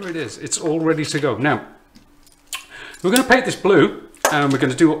 there it is. It's all ready to go. Now, we're going to paint this blue, and we're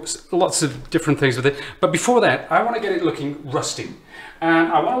going to do lots of different things with it. But before that, I want to get it looking rusty.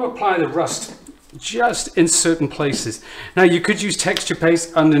 And I want to apply the rust just in certain places. Now, you could use texture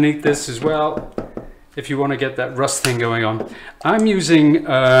paste underneath this as well, if you want to get that rust thing going on. I'm using,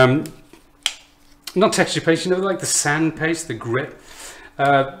 not texture paste, you know, like the sand paste, the grit.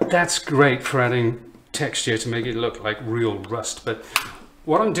 That's great for adding texture to make it look like real rust. But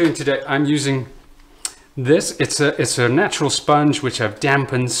what I'm doing today, I'm using this. It's a natural sponge, which I've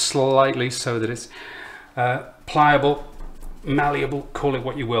dampened slightly so that it's pliable, malleable, call it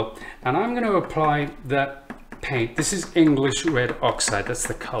what you will. And I'm going to apply that paint. This is English red oxide, that's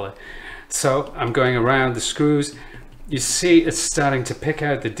the color. So I'm going around the screws. You see it's starting to pick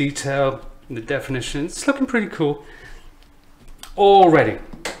out the detail, the definition. It's looking pretty cool already.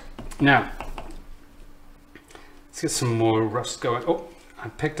 Now, let's get some more rust going. Oh, I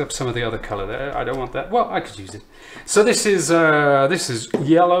picked up some of the other color there. I don't want that. Well, I could use it. So this is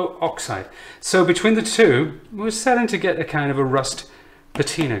yellow oxide. So between the two, we're starting to get a kind of a rust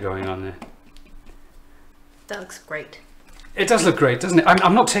patina going on there. That looks great. It does look great, doesn't it?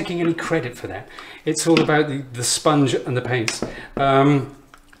 I'm not taking any credit for that. It's all about the sponge and the paints. And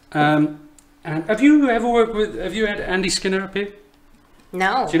have you ever worked with? Have you had Andy Skinner up here?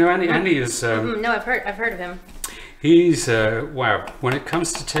 No. Do you know Andy? Andy is. No, I've heard of him. He's wow. When it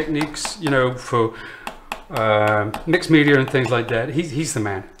comes to techniques, you know, for mixed media and things like that, he's the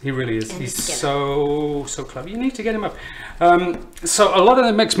man. He really is. He's so clever. You need to get him up. So a lot of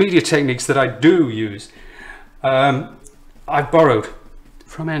the mixed media techniques that I do use, I've borrowed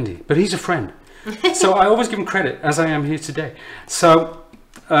from Andy, but he's a friend. So I always give him credit, as I am here today. So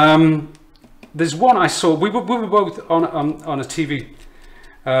there's one I saw. We were both on a TV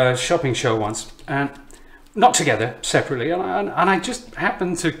shopping show once, and not together, separately, and I just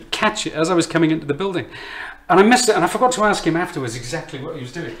happened to catch it as I was coming into the building. And I missed it, and I forgot to ask him afterwards exactly what he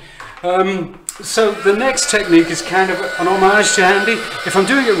was doing. So the next technique is kind of an homage to Andy. If I'm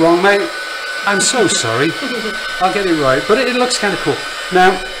doing it wrong, mate, I'm so sorry. I'll get it right, but it looks kind of cool.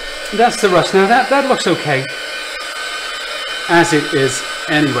 Now, that's the rust. Now that looks okay, as it is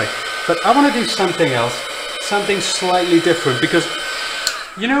anyway. But I want to do something else, something slightly different, because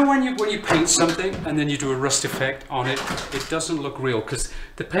you know when you paint something and then you do a rust effect on it, it doesn't look real because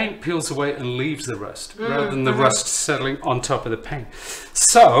the paint peels away and leaves the rust rather than the rust settling on top of the paint.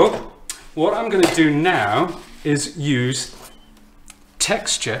 So what I'm going to do now is use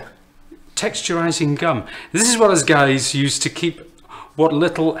texturizing gum. This is what us guys use to keep what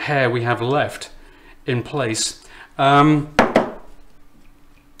little hair we have left in place. And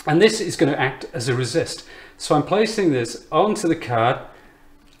this is going to act as a resist. So I'm placing this onto the card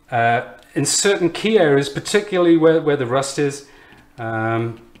in certain key areas, particularly where the rust is.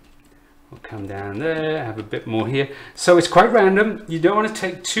 We'll come down there, have a bit more here. So it's quite random. You don't want to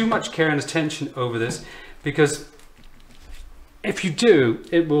take too much care and attention over this, because if you do,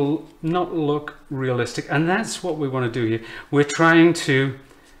 it will not look realistic. And that's what we want to do here. We're trying to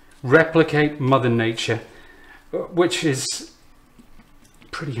replicate Mother Nature, which is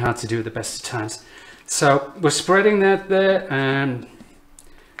pretty hard to do at the best of times. So we're spreading that there and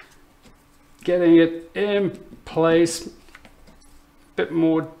getting it in place. A bit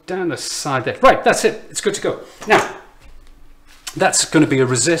more down the side there. Right, that's it. It's good to go. Now, that's going to be a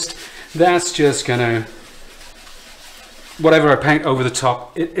resist. That's just going to, whatever I paint over the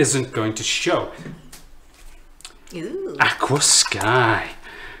top, it isn't going to show. Ooh. Aqua Sky.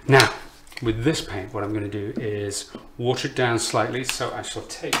 Now, with this paint, what I'm going to do is water it down slightly. So I shall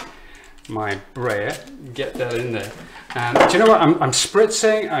take my brayer, get that in there, and do you know what? I'm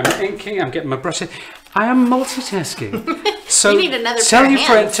spritzing, I'm inking, I'm getting my brush in. I am multitasking. So you need another tell your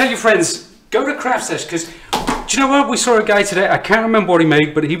friends, go to CraftStash, because do you know what? We saw a guy today. I can't remember what he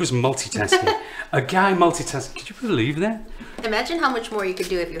made, but he was multitasking. A guy multitasking. Could you believe that? Imagine how much more you could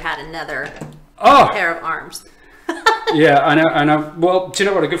do if you had another pair of arms. Yeah, I know. Well, do you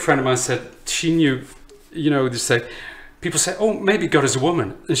know what? A good friend of mine said she knew. You know, they say. People say, oh, maybe God is a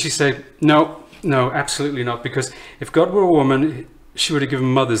woman. And she said, no, absolutely not. Because if God were a woman, she would have given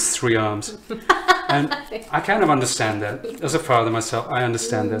mothers 3 arms. And I kind of understand that. As a father myself, I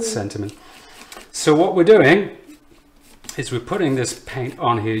understand that sentiment. So what we're doing is we're putting this paint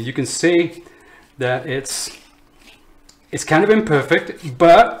on here. You can see that it's kind of imperfect,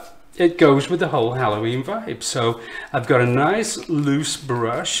 but it goes with the whole Halloween vibe. So I've got a nice loose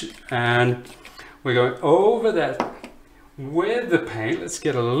brush and we're going over that with the paint. Let's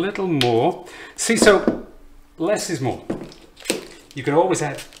get a little more. See, so less is more. You can always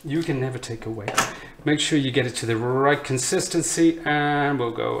add, you can never take away. Make sure you get it to the right consistency, and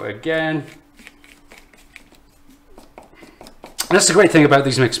we'll go again. That's the great thing about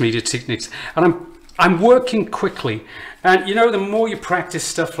these mixed media techniques. And I'm working quickly, and you know, the more you practice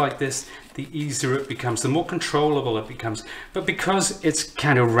stuff like this, the easier it becomes, the more controllable it becomes. But because it's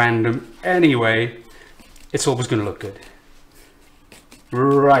kind of random anyway, it's always going to look good.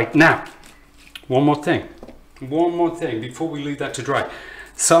 Right, now, one more thing before we leave that to dry.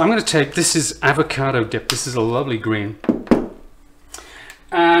 So I'm going to take, this is avocado dip. This is a lovely green.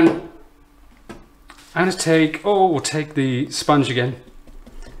 And I'm going to take, we'll take the sponge again.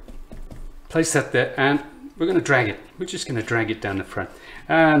 Place that there, and we're going to drag it. We're just going to drag it down the front.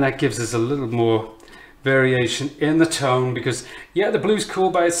 And that gives us a little more variation in the tone, because yeah, the blue's cool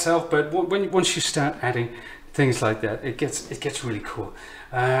by itself, but once you start adding things like that, it gets really cool.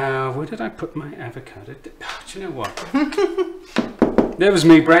 Where did I put my avocado? Do you know what? There was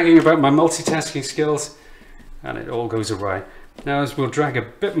me bragging about my multitasking skills, and it all goes awry. Now as we'll drag a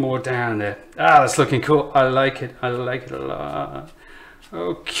bit more down there. That's looking cool. I like it. I like it a lot.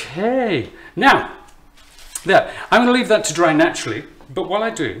 Okay. Now, there. I'm going to leave that to dry naturally, but while I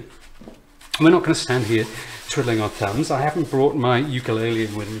do, we're not going to stand here twiddling our thumbs. I haven't brought my ukulele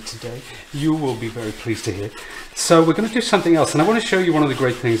in with me today. You will be very pleased to hear. So we're going to do something else, and I want to show you one of the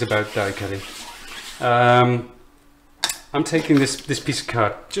great things about die cutting. I'm taking this piece of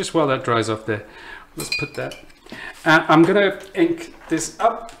card just while that dries off there. Let's put that. And I'm going to ink this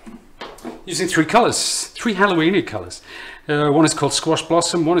up using 3 colors, 3 Halloweeny colors. One is called Squash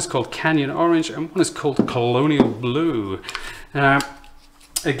Blossom, one is called Canyon Orange, and one is called Colonial Blue.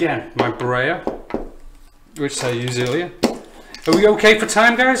 Again, my brayer, which I used earlier. Are we okay for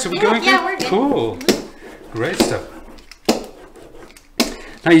time, guys? Are we going good? Yeah, we're good. Cool. Great stuff.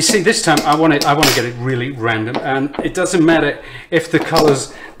 Now you see, this time I want to get it really random, and it doesn't matter if the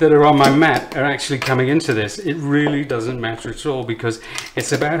colors that are on my mat are actually coming into this. It really doesn't matter at all, because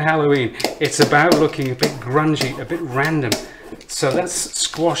it's about Halloween. It's about looking a bit grungy, a bit random. So that's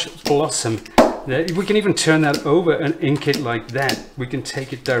Squash Blossom. We can even turn that over and ink it like that. We can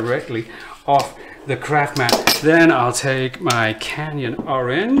take it directly off the craft mat. Then I'll take my Canyon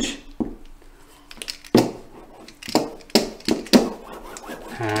Orange.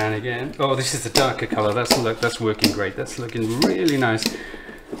 And again, oh, this is the darker color. That's working great. That's looking really nice.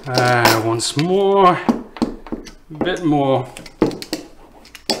 Once more, a bit more.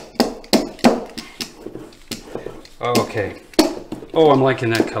 Okay. Oh, I'm liking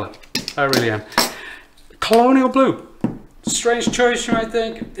that color. I really am. Colonial blue. Strange choice, you might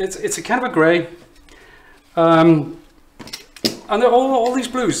think. It's a kind of a grey. And they're all these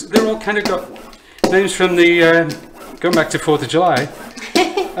blues. They're all kind of got names from the going back to 4th of July.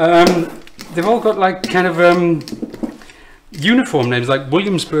 They've all got like kind of uniform names, like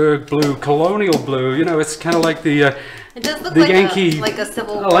Williamsburg blue, Colonial blue. You know, it's kind of like the it does look the like Yankee, like a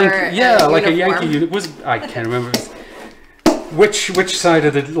Civil War. Yeah, like a uniform. Yankee. I can't remember which side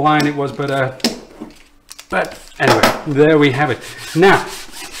of the line it was, but anyway, there we have it. Now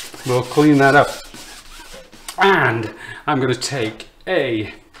we'll clean that up, and I'm going to take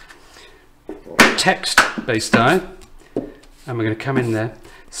a text-based die, and we're going to come in there.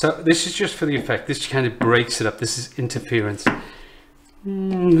 So this is just for the effect. This kind of breaks it up. This is interference.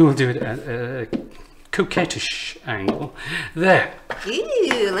 We'll do it at a coquettish angle. There.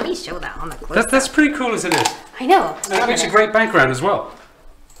 Ooh, let me show that on the close. That's pretty cool as it is. I know. And that makes a great background as well.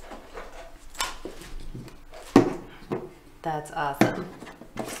 That's awesome.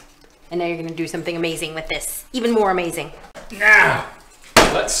 And now you're going to do something amazing with this. Even more amazing. Now,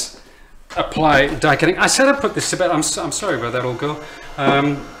 let's apply die cutting. I said I'd put this to bed. I'm sorry about that, old girl.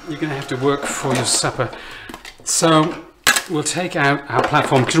 You're going to have to work for your supper. So we'll take out our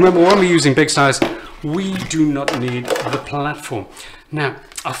platform. Because remember, when we're using big size, we do not need the platform. Now,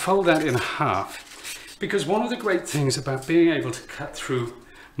 I'll fold that in half. Because one of the great things about being able to cut through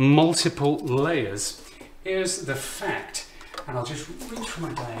multiple layers is the fact, and I'll just reach for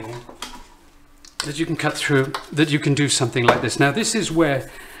my die again, that you can cut through, that you can do something like this. Now, this is where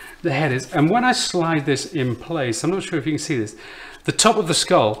the head is, and when I slide this in place, I'm not sure if you can see this, the top of the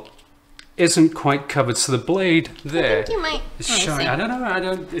skull isn't quite covered, so the blade there I think you might. is showing. I don't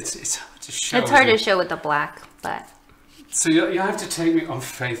know. It's hard to show. It's hard to show with the black, but. So you have to take me on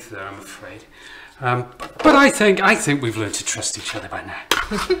faith there, I'm afraid. But I think we've learned to trust each other by now.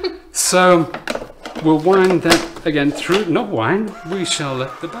 So we'll wind that again through. Not wind. We shall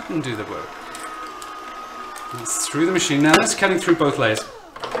let the button do the work. It's through the machine. Now that's cutting through both layers.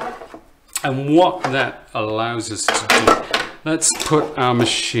 And what that allows us to do, let's put our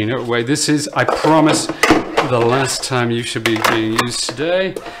machine away. This is, I promise, the last time you should be being used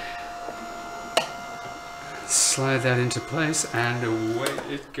today. Slide that into place and away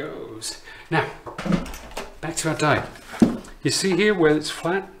it goes. Now, back to our die. You see here where it's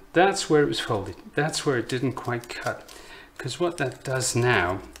flat? That's where it was folded. That's where it didn't quite cut. Because what that does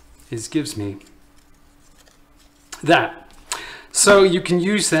now is gives me that. So you can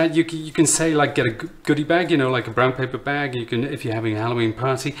use that, you can say like get a goodie bag, you know, like a brown paper bag. You can, if you're having a Halloween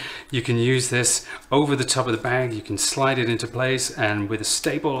party, you can use this over the top of the bag. You can slide it into place and with a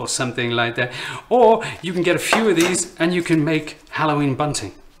staple or something like that. Or you can get a few of these and you can make Halloween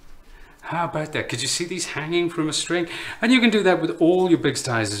bunting. How about that? Could you see these hanging from a string? And you can do that with all your big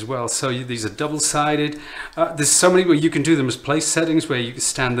dies as well. So these are double-sided. There's so many where you can do them as place settings where you can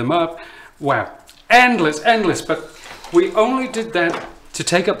stand them up. Wow, endless, endless. But we only did that to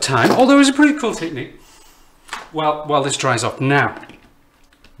take up time, although it was a pretty cool technique. While this dries off. Now,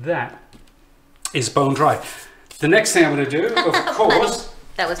 that is bone dry. The next thing I'm going to do, of course,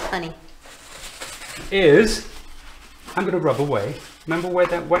 that was funny, is I'm going to rub away. Remember where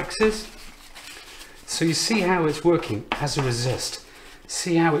that wax is? So you see how it's working as a resist.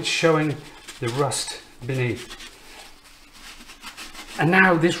 See how it's showing the rust beneath. And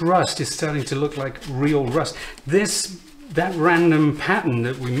now this rust is starting to look like real rust. That random pattern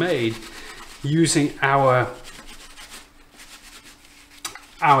that we made using our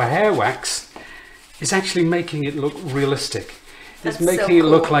hair wax is actually making it look realistic. It's making it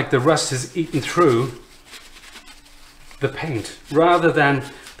look like the rust has eaten through the paint rather than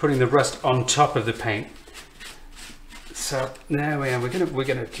putting the rust on top of the paint. So there we are. We're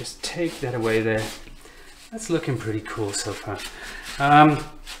gonna just take that away there. That's looking pretty cool so far.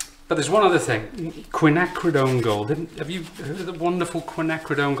 But there's one other thing, quinacridone gold. Have you heard of the wonderful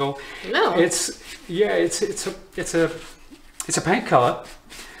quinacridone gold? No. It's a paint color.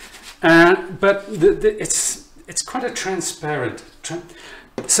 But it's quite a transparent.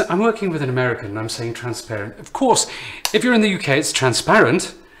 So I'm working with an American and I'm saying transparent. Of course, if you're in the UK, it's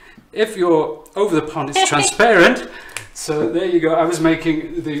transparent. If you're over the pond, it's transparent. So there you go. I was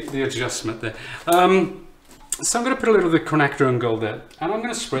making the adjustment there. So I'm going to put a little bit of quinacridone gold there, and I'm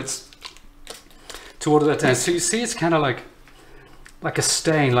going to spritz to water that down. So you see, it's kind of like a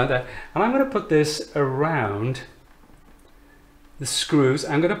stain like that. And I'm going to put this around the screws.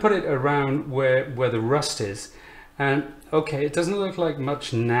 I'm going to put it around where the rust is. And okay, it doesn't look like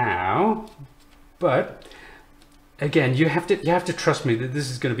much now, but again, you have to trust me that this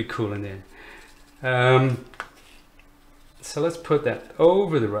is going to be cool in the end. So let's put that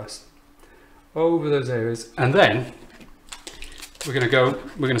over the rust, over those areas, and then we're going to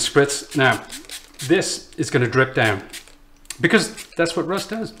spritz. Now, this is going to drip down because that's what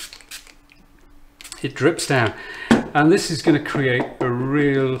rust does. It drips down, and this is going to create a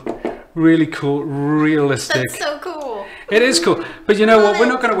really cool, realistic. That's so cool. It is cool, but you know what? We're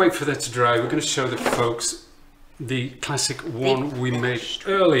not going to wait for that to dry. We're going to show the folks the classic one we made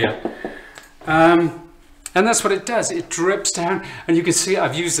earlier. And that's what it does. It drips down, and you can see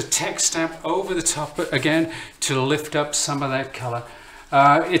I've used a text stamp over the top again to lift up some of that color.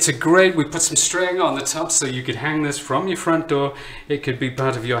 It's a great, we put some string on the top so you could hang this from your front door. It could be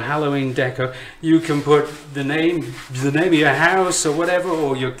part of your Halloween deco. You can put the name of your house or whatever,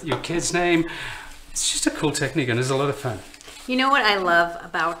 or your kid's name. It's just a cool technique, and it's a lot of fun. You know what I love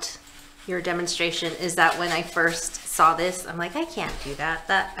about your demonstration is that when I first saw this, I'm like, I can't do that.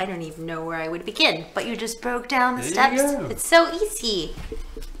 I don't even know where I would begin. But you just broke down the steps. It's so easy.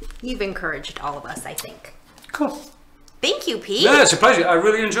 You've encouraged all of us, I think. Cool. Thank you, Pete. No, it's a pleasure. I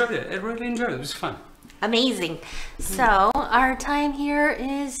really enjoyed it. It was fun. Amazing. So our time here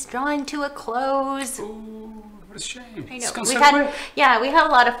is drawing to a close. Ooh, what a shame. I know. It's gone we so had a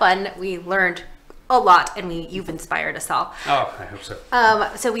lot of fun. We learned a lot, and you've inspired us all. Oh, I hope so.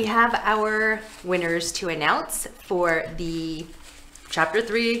 So we have our winners to announce for the Chapter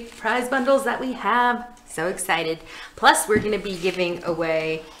 3 prize bundles that we have. So excited. Plus, we're going to be giving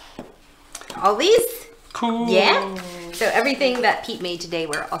away all these. Cool. Yeah. So everything that Pete made today,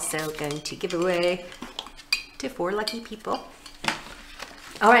 we're also going to give away to 4 lucky people.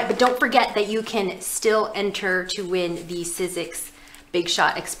 All right, but don't forget that you can still enter to win the Sizzix Big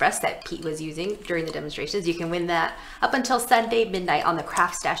Shot Express that Pete was using during the demonstrations. You can win that up until Sunday midnight on the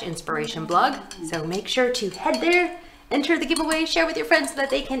CraftStash Inspiration blog. So make sure to head there, enter the giveaway, share with your friends so that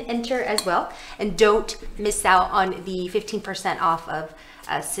they can enter as well. And don't miss out on the 15% off of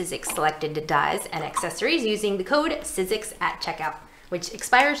Sizzix selected dies and accessories using the code Sizzix at checkout, which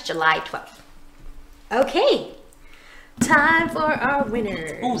expires July 12th. Okay, time for our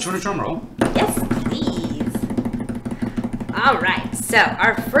winners. Oh, do you want a drum roll? Yes, please. All right, so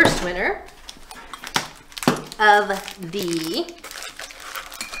our first winner of the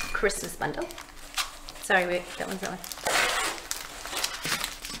Christmas bundle. Sorry, wait, that one's that one.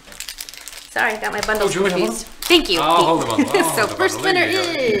 Sorry, I got my bundles confused. Thank you. I'll hold the bundle. So first winner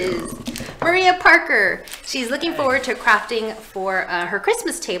is Maria Parker. She's looking forward to crafting for her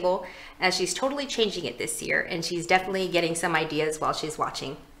Christmas table, as she's totally changing it this year, and she's definitely getting some ideas while she's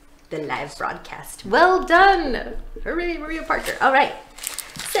watching the live broadcast. Well done! Hooray, Maria Parker. All right,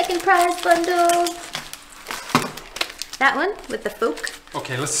 second prize bundle. That one with the folk.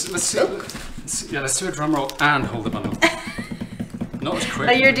 Okay, let's do a drum roll and hold the bundle. Not as quick.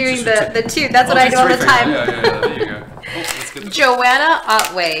 Oh, you're doing the two. That's what I do all the time. Yeah, there you go. Oh, let's get Joanna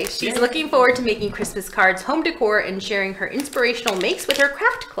Otway. She's looking forward to making Christmas cards, home decor, and sharing her inspirational makes with her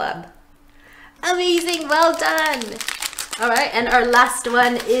craft club. Amazing, well done. All right, and our last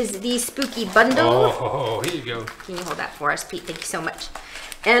one is the spooky bundle. Oh, here you go. Can you hold that for us, Pete? Thank you so much.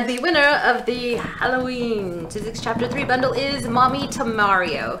 And the winner of the Halloween Sizzix Chapter 3 bundle is Mommy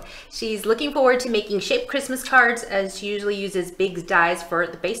Tamario. She's looking forward to making shaped Christmas cards, as she usually uses big dies for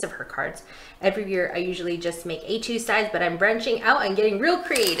the base of her cards. Every year I usually just make A2 size, but I'm branching out and getting real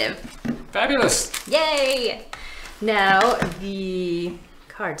creative. Fabulous. Yay! Now the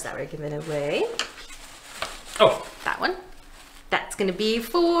cards that we're giving away. Oh, that one. That's gonna be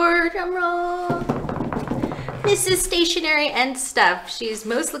for, drumroll, Mrs. Stationery and Stuff. She's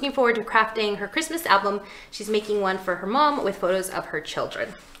most looking forward to crafting her Christmas album. She's making one for her mom with photos of her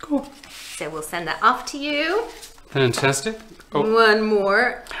children. Cool. So we'll send that off to you. Fantastic. Oh. One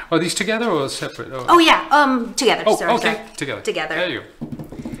more. Are these together or separate? Oh yeah, together. Oh, sorry, okay, sorry. together. Together. There you go.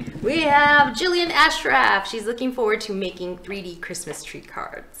 We have Jillian Ashraf. She's looking forward to making 3D Christmas tree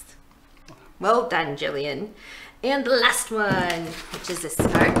cards. Well done, Jillian. And the last one, which is this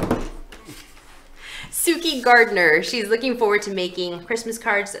card. Suki Gardner. She's looking forward to making Christmas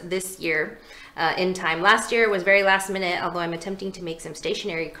cards this year in time. Last year was very last minute, although I'm attempting to make some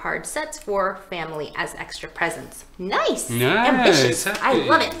stationery card sets for family as extra presents. Nice. Ambitious. I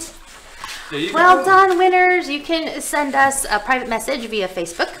love it. Well done, winners. You can send us a private message via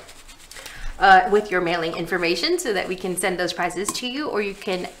Facebook with your mailing information so that we can send those prizes to you, or you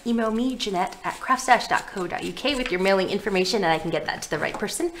can email me, Jeanette, at craftstash.co.uk with your mailing information, and I can get that to the right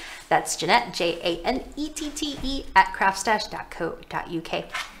person. That's Jeanette, Janette, at craftstash.co.uk.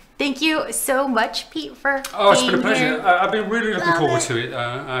 Thank you so much, Pete, for it's been a pleasure. here. I've been really looking forward to it.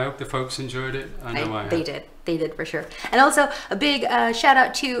 I hope the folks enjoyed it. I know I have. They did for sure. And also a big shout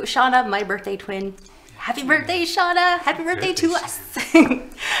out to Shauna, my birthday twin. Happy birthday, Shauna. Happy birthday to us.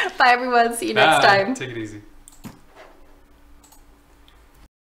 Bye, everyone. See you next time. Take it easy.